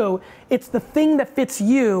not true. It's the thing that fits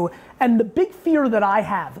you. And the big fear that I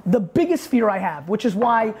have, the biggest fear I have, which is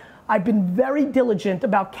why I've been very diligent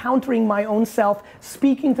about countering my own self,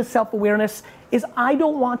 speaking to self-awareness, is I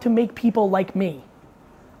don't want to make people like me.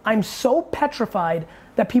 I'm so petrified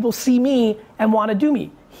that people see me and want to do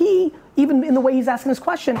me. He, even in the way he's asking this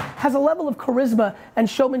question, has a level of charisma and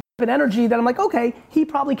showmanship and energy that I'm like, okay, he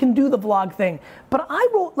probably can do the vlog thing. But I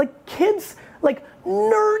wrote kids,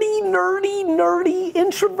 nerdy,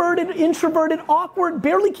 introverted, awkward,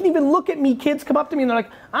 barely can even look at me. Kids come up to me and they're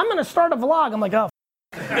like, I'm gonna start a vlog. I'm like, oh.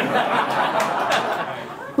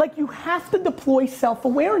 You have to deploy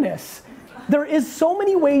self-awareness. There is so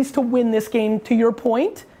many ways to win this game, to your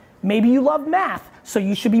point. Maybe you love math, so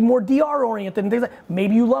you should be more DR oriented and things like that.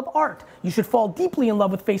 Maybe you love art. You should fall deeply in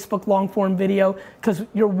love with Facebook long form video because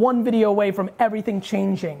you're one video away from everything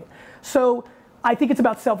changing. So I think it's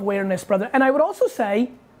about self-awareness, brother. And I would also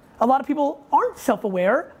say a lot of people aren't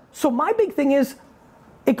self-aware. So my big thing is,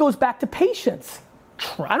 it goes back to patience.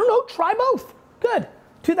 Try both. Good.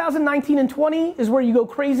 2019 and 20 is where you go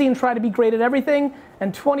crazy and try to be great at everything.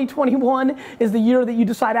 And 2021 is the year that you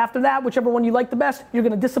decide after that, whichever one you like the best, you're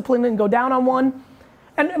gonna discipline and go down on one.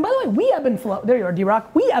 And by the way, we ebb and flow. There you are,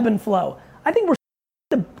 D-Rock. We ebb and flow. I think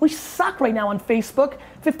we suck right now on Facebook.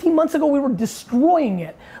 15 months ago, we were destroying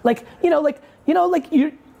it. And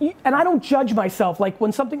I don't judge myself.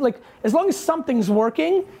 When something, as long as something's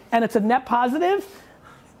working and it's a net positive,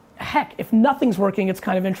 heck, if nothing's working, it's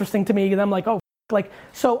kind of interesting to me. And I'm like, oh,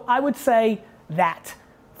 so I would say that.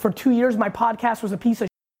 For 2 years, my podcast was a piece of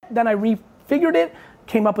shit. Then I refigured it,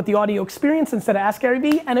 came up with the audio experience instead of Ask Gary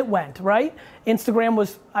Vee, and it went, right?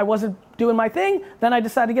 Instagram I wasn't doing my thing. Then I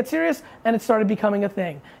decided to get serious, and it started becoming a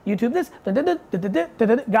thing. YouTube this,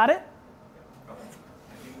 got it?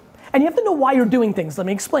 And you have to know why you're doing things. Let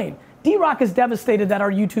me explain. D-Rock is devastated that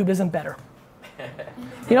our YouTube isn't better.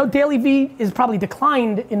 DailyVee is probably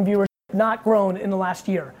declined in viewership, not grown in the last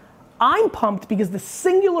year. I'm pumped because the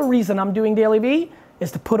singular reason I'm doing DailyVee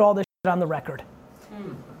is to put all this shit on the record.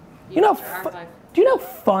 Do you know how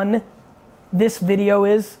fun this video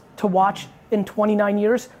is to watch in 29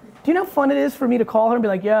 years? Do you know how fun it is for me to call her and be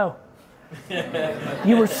like, yo,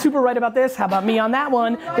 you were super right about this, how about me on that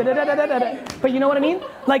one? But you know what I mean?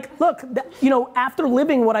 Look, after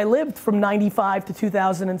living what I lived from 95 to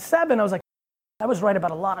 2007, I was like, I was right about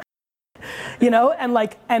a lot of shit. you know,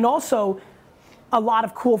 and also a lot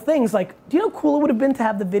of cool things. Like, do you know how cool it would have been to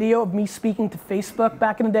have the video of me speaking to Facebook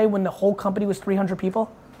back in the day when the whole company was 300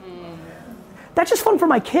 people? That's just fun for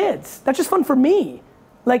my kids. That's just fun for me.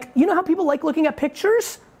 Like, you know how people like looking at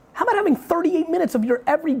pictures? How about having 38 minutes of your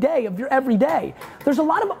everyday, There's a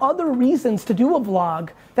lot of other reasons to do a vlog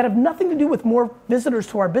that have nothing to do with more visitors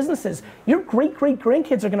to our businesses. Your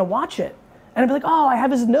great-great-grandkids are gonna watch it. And I'd be like, oh, I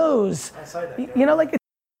have his nose. I say that, yeah. You know, like, it's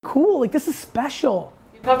cool, like this is special.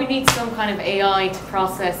 You probably need some kind of AI to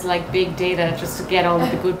process like big data just to get on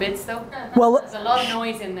with the good bits though. Well, there's a lot of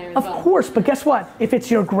noise in there as of well. course, but guess what? If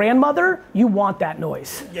it's your grandmother, you want that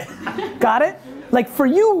noise. Yeah. Got it? Like for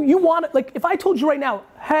you, you want it, like if I told you right now,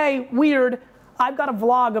 hey, weird, I've got a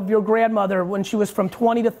vlog of your grandmother when she was from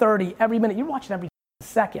 20 to 30 every minute, you're watching every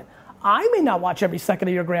second. I may not watch every second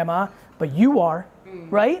of your grandma, but you are,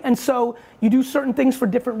 right? And so you do certain things for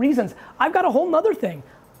different reasons. I've got a whole nother thing.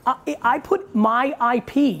 I put my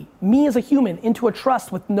IP, me as a human, into a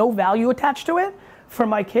trust with no value attached to it for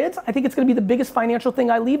my kids. I think it's gonna be the biggest financial thing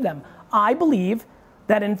I leave them. I believe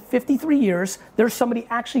that in 53 years, there's somebody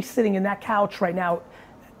actually sitting in that couch right now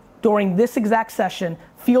during this exact session,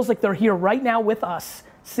 feels like they're here right now with us,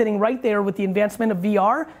 sitting right there with the advancement of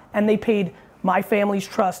VR, and they paid my family's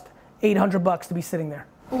trust $800 to be sitting there.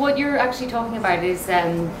 What you're actually talking about is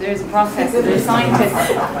there's a process, there's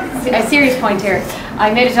scientists, a serious point here.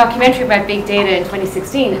 I made a documentary about big data in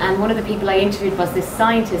 2016 and one of the people I interviewed was this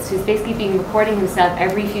scientist who's basically been recording himself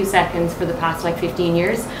every few seconds for the past like 15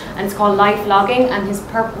 years and it's called life logging and his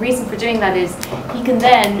reason for doing that is he can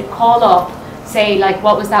then call up say like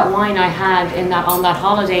what was that wine I had on that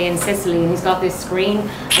holiday in Sicily and he's got this screen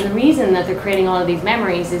and the reason that they're creating all of these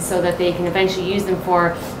memories is so that they can eventually use them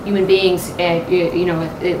for human beings you know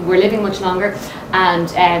we're living much longer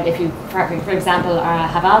and if you for example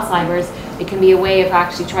have Alzheimer's it can be a way of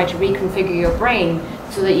actually trying to reconfigure your brain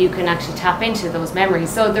so that you can actually tap into those memories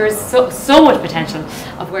so there is so much potential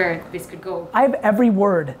of where this could go. I have every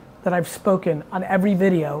word that I've spoken on every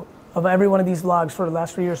video of every one of these vlogs for the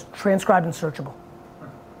last 3 years, transcribed and searchable.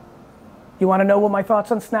 You wanna know what my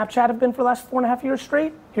thoughts on Snapchat have been for the last 4.5 years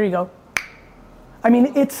straight? Here you go. I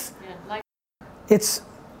mean, it's,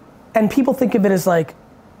 and people think of it as like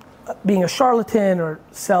being a charlatan or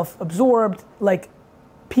self-absorbed, like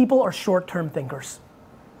people are short-term thinkers.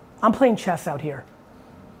 I'm playing chess out here,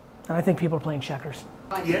 and I think people are playing checkers.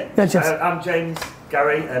 Yeah, I'm James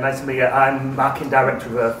Gary, nice to meet you. I'm marketing director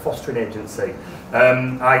of a fostering agency.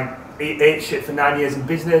 I ate shit for 9 years in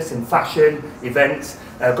business, in fashion, events.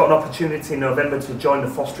 Got an opportunity in November to join the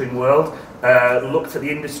fostering world. Looked at the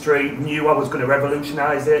industry, knew I was going to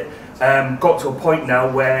revolutionise it. Got to a point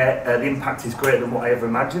now where the impact is greater than what I ever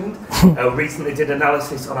imagined. Recently did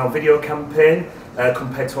analysis on our video campaign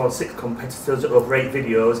compared to our 6 competitors over 8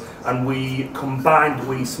 videos, and we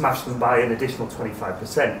smashed them by an additional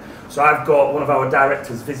 25%. So I've got one of our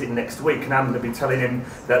directors visiting next week, and I'm going to be telling him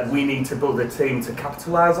that we need to build a team to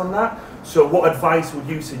capitalise on that. So what advice would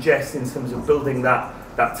you suggest in terms of building that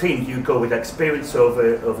team? Do you go with experience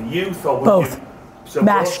over youth, or would both? You, so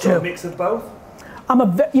match both, too. A mix of both.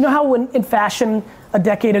 You know how in fashion a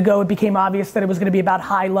decade ago it became obvious that it was going to be about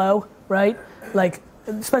high-low, right? Like,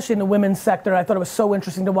 especially in the women's sector, I thought it was so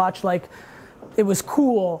interesting to watch. Like, it was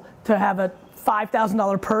cool to have a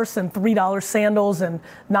 $5,000 purse and $3 sandals and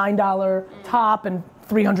 $9 top and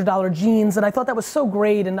 $300 jeans, and I thought that was so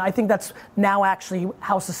great, and I think that's now actually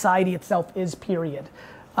how society itself is, period.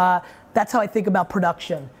 That's how I think about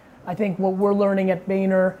production. I think what we're learning at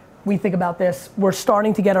Vayner, we think about this, we're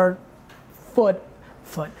starting to get our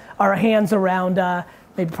our hands around,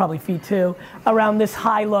 maybe probably feet too, around this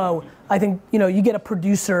high-low. I think, you know, you get a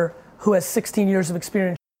producer who has 16 years of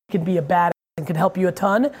experience, can be a badass and can help you a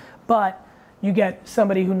ton, but you get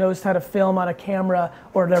somebody who knows how to film on a camera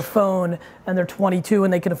or their phone and they're 22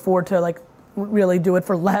 and they can afford to like really do it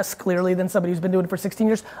for less clearly than somebody who's been doing it for 16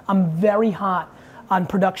 years. I'm very hot on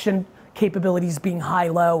production capabilities being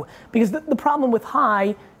high-low because the problem with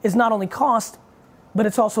high is not only cost, but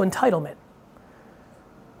it's also entitlement.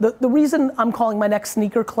 The reason I'm calling my next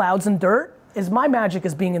sneaker Clouds and Dirt is my magic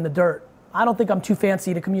is being in the dirt. I don't think I'm too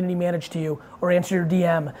fancy to community manage to you or answer your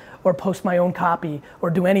DM or post my own copy or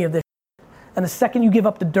do any of this. And the second you give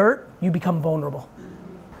up the dirt, you become vulnerable.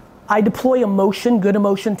 I deploy emotion, good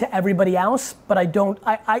emotion to everybody else, but I don't,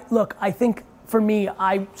 look, I think for me,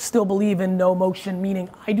 I still believe in no emotion, meaning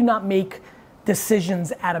I do not make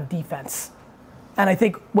decisions out of defense. And I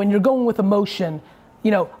think when you're going with emotion, you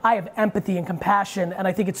know, I have empathy and compassion, and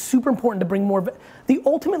I think it's super important to bring more. The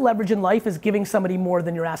ultimate leverage in life is giving somebody more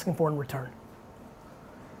than you're asking for in return.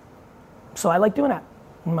 So I like doing that.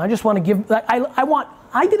 I just want to give, like,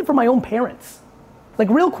 I did it for my own parents. Like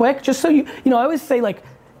real quick, just so you know, I always say like,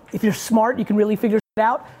 if you're smart, you can really figure it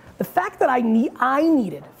out. The fact that I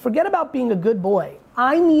needed, forget about being a good boy,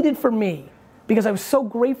 I needed for me, because I was so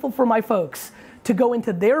grateful for my folks, to go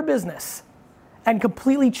into their business and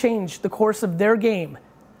completely change the course of their game.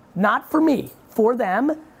 Not for me, for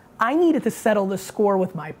them. I needed to settle the score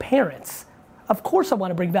with my parents. Of course I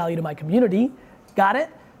want to bring value to my community. Got it?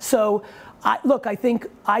 So, look, I think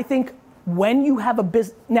when you have a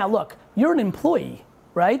business, now look, you're an employee,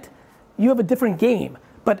 right? You have a different game.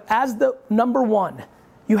 But as the number one,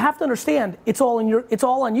 you have to understand it's all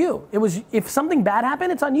on you. If something bad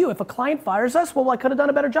happened, it's on you. If a client fires us, well, I could have done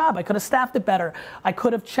a better job. I could have staffed it better. I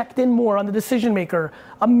could have checked in more on the decision maker.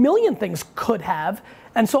 A million things could have.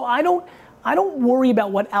 And so I don't worry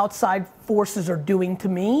about what outside forces are doing to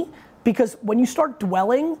me, because when you start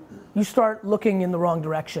dwelling, you start looking in the wrong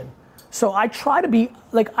direction. So I try to be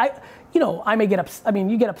like, I may get upset. I mean,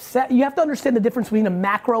 you get upset. You have to understand the difference between a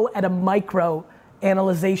macro and a micro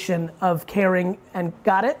analyzation of caring, and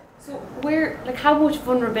got it? So how much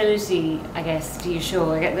vulnerability, I guess, do you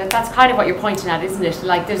show? That's kind of what you're pointing at, isn't it?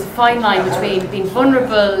 Like there's a fine line between being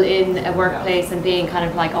vulnerable in a workplace and being kind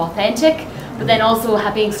of like authentic, but then also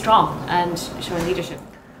being strong and showing leadership.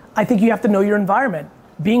 I think you have to know your environment.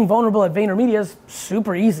 Being vulnerable at VaynerMedia is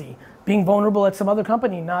super easy. Being vulnerable at some other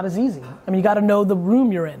company, not as easy. I mean, you got to know the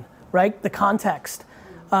room you're in, right? The context.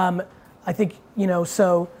 I think,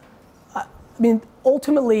 I mean,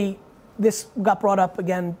 ultimately, this got brought up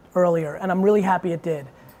again earlier, and I'm really happy it did.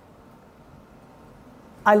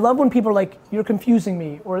 I love when people are like, you're confusing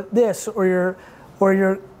me, or this, or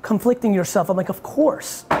you're conflicting yourself. I'm like, of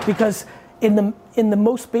course, because in the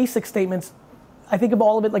most basic statements, I think of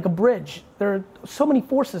all of it like a bridge. There are so many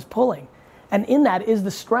forces pulling, and in that is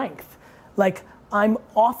the strength. Like, I'm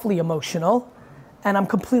awfully emotional, and I'm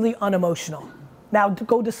completely unemotional. Now,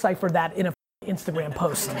 go decipher that in a Instagram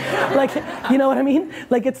post. Like, you know what I mean?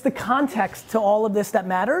 Like, it's the context to all of this that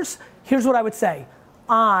matters. Here's what I would say.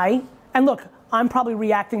 And look, I'm probably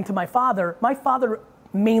reacting to my father. My father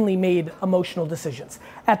mainly made emotional decisions.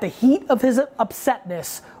 At the heat of his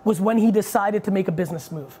upsetness was when he decided to make a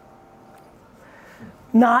business move.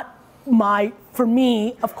 For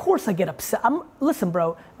me, of course I get upset. Listen,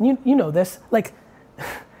 bro, you know this. Like,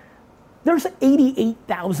 there's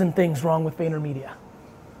 88,000 things wrong with VaynerMedia.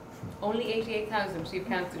 Only 88,000, so you've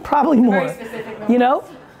counted. Probably more. Very specific numbers. You know?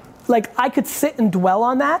 Like, I could sit and dwell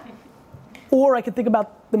on that, or I could think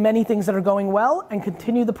about the many things that are going well and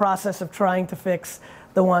continue the process of trying to fix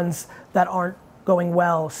the ones that aren't going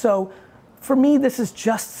well. So, for me, this is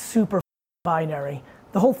just super binary.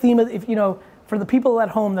 The whole theme of, for the people at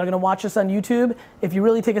home that are gonna watch us on YouTube, if you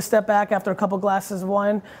really take a step back after a couple glasses of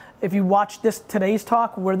wine, if you watch today's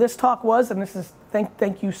talk, where this talk was, and this is,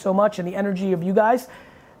 thank you so much, and the energy of you guys,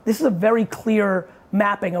 this is a very clear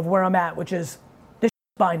mapping of where I'm at, which is this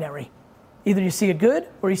is binary. Either you see it good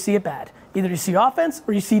or you see it bad. Either you see offense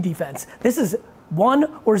or you see defense. This is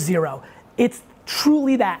 1 or 0. It's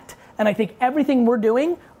truly that. And I think everything we're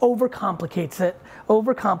doing overcomplicates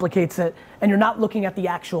it, and you're not looking at the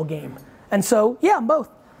actual game. And so, yeah, I'm both.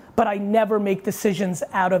 But I never make decisions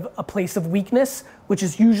out of a place of weakness, which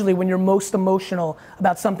is usually when you're most emotional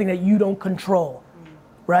about something that you don't control,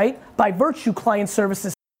 right? By virtue, client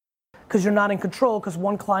services, because you're not in control, because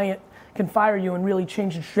one client can fire you and really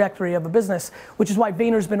change the trajectory of a business, which is why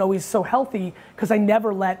Vayner's been always so healthy, because I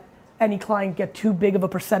never let any client get too big of a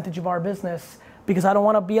percentage of our business, because I don't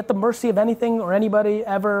want to be at the mercy of anything or anybody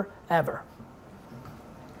ever.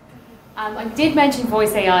 I did mention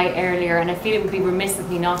Voice AI earlier, and I feel it would be remiss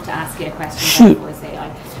of me not to ask you a question about Voice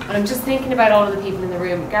AI. But I'm just thinking about all of the people in the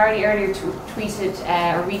room. Gary earlier tweeted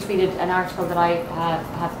or retweeted an article that I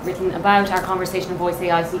have written about our conversation on Voice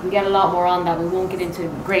AI, so you can get a lot more on that. We won't get into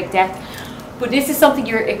great depth. But this is something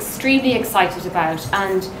you're extremely excited about.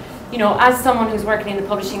 And as someone who's working in the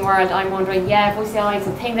publishing world, I'm wondering, Voice AI is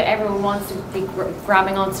a thing that everyone wants to be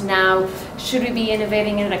grabbing onto now. Should we be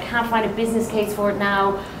innovating in it? I can't find a business case for it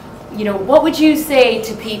now. What would you say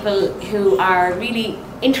to people who are really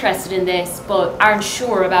interested in this but aren't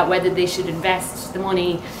sure about whether they should invest the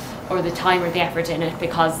money or the time or the effort in it,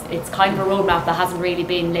 because it's kind of a roadmap that hasn't really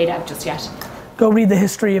been laid out just yet? Go read the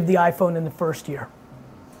history of the iPhone in the first year.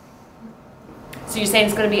 So you're saying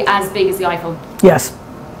it's going to be as big as the iPhone? Yes.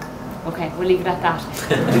 Okay, we'll leave it at that.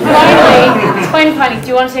 Finally, do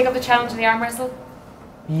you want to take up the challenge of the arm wrestle?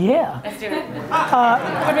 Yeah. Let's do it.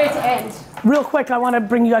 We're ready to end. Real quick, I want to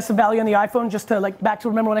bring you guys some value on the iPhone, just to back to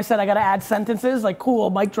remember when I said I got to add sentences, cool,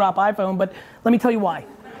 mic drop iPhone, but let me tell you why.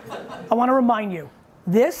 I want to remind you,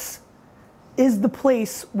 this is the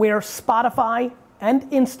place where Spotify and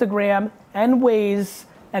Instagram and Waze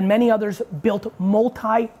and many others built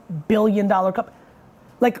multi-billion-dollar companies.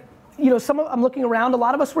 Like, you know, I'm looking around, a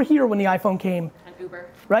lot of us were here when the iPhone came. And Uber.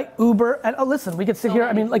 Right, Uber, and listen, we could sit here,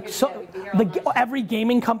 I mean, like, every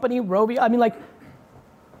gaming company, Rovi, I mean, like,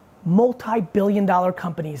 multi-billion-dollar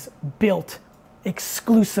companies built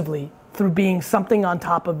exclusively through being something on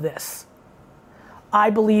top of this. I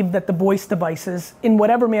believe that the voice devices, in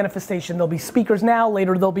whatever manifestation, there'll be speakers now,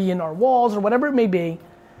 later they'll be in our walls or whatever it may be,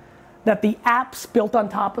 that the apps built on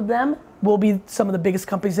top of them will be some of the biggest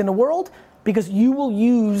companies in the world, because you will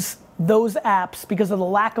use those apps because of the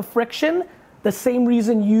lack of friction. The same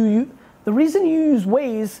reason the reason you use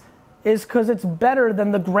Waze is because it's better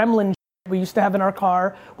than the gremlin we used to have in our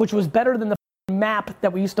car, which was better than the map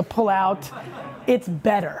that we used to pull out. It's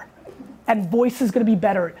better. And voice is gonna be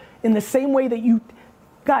better. In the same way that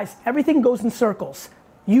guys, everything goes in circles.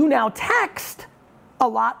 You now text a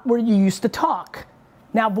lot where you used to talk.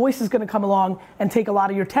 Now voice is gonna come along and take a lot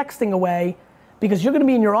of your texting away, because you're gonna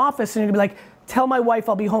be in your office and you're gonna be like, tell my wife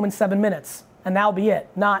I'll be home in 7 minutes, and that'll be it.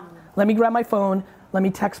 Not, let me grab my phone, let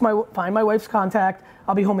me find my wife's contact,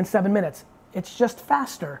 I'll be home in 7 minutes. It's just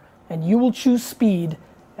faster, and you will choose speed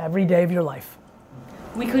every day of your life.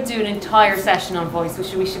 We could do an entire session on voice,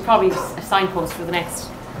 which we should probably signpost for the next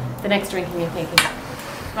drinking and thinking.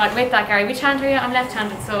 Right, with that, Gary, which hand are you? I'm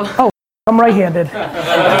left-handed, so. Oh, I'm right-handed.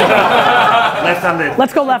 Left-handed.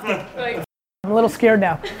 Let's go lefty. I'm a little scared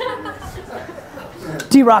now.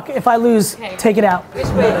 D-Rock, if I lose, take it out. Which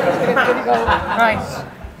way? Right.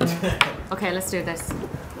 Okay, let's do this.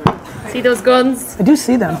 See those guns? I do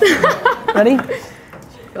see them. Ready?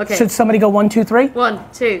 Okay. Should somebody go 1, 2, 3? 1,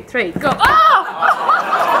 2, 3, go. Oh!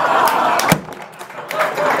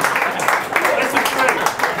 Shake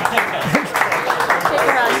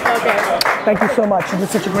your hand. Okay. Thank you so much. You did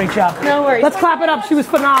such a great job. No worries. Let's clap it up. She was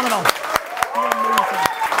phenomenal.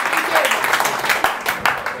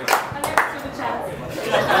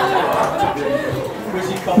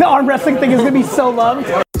 The arm wrestling thing is going to be so loved.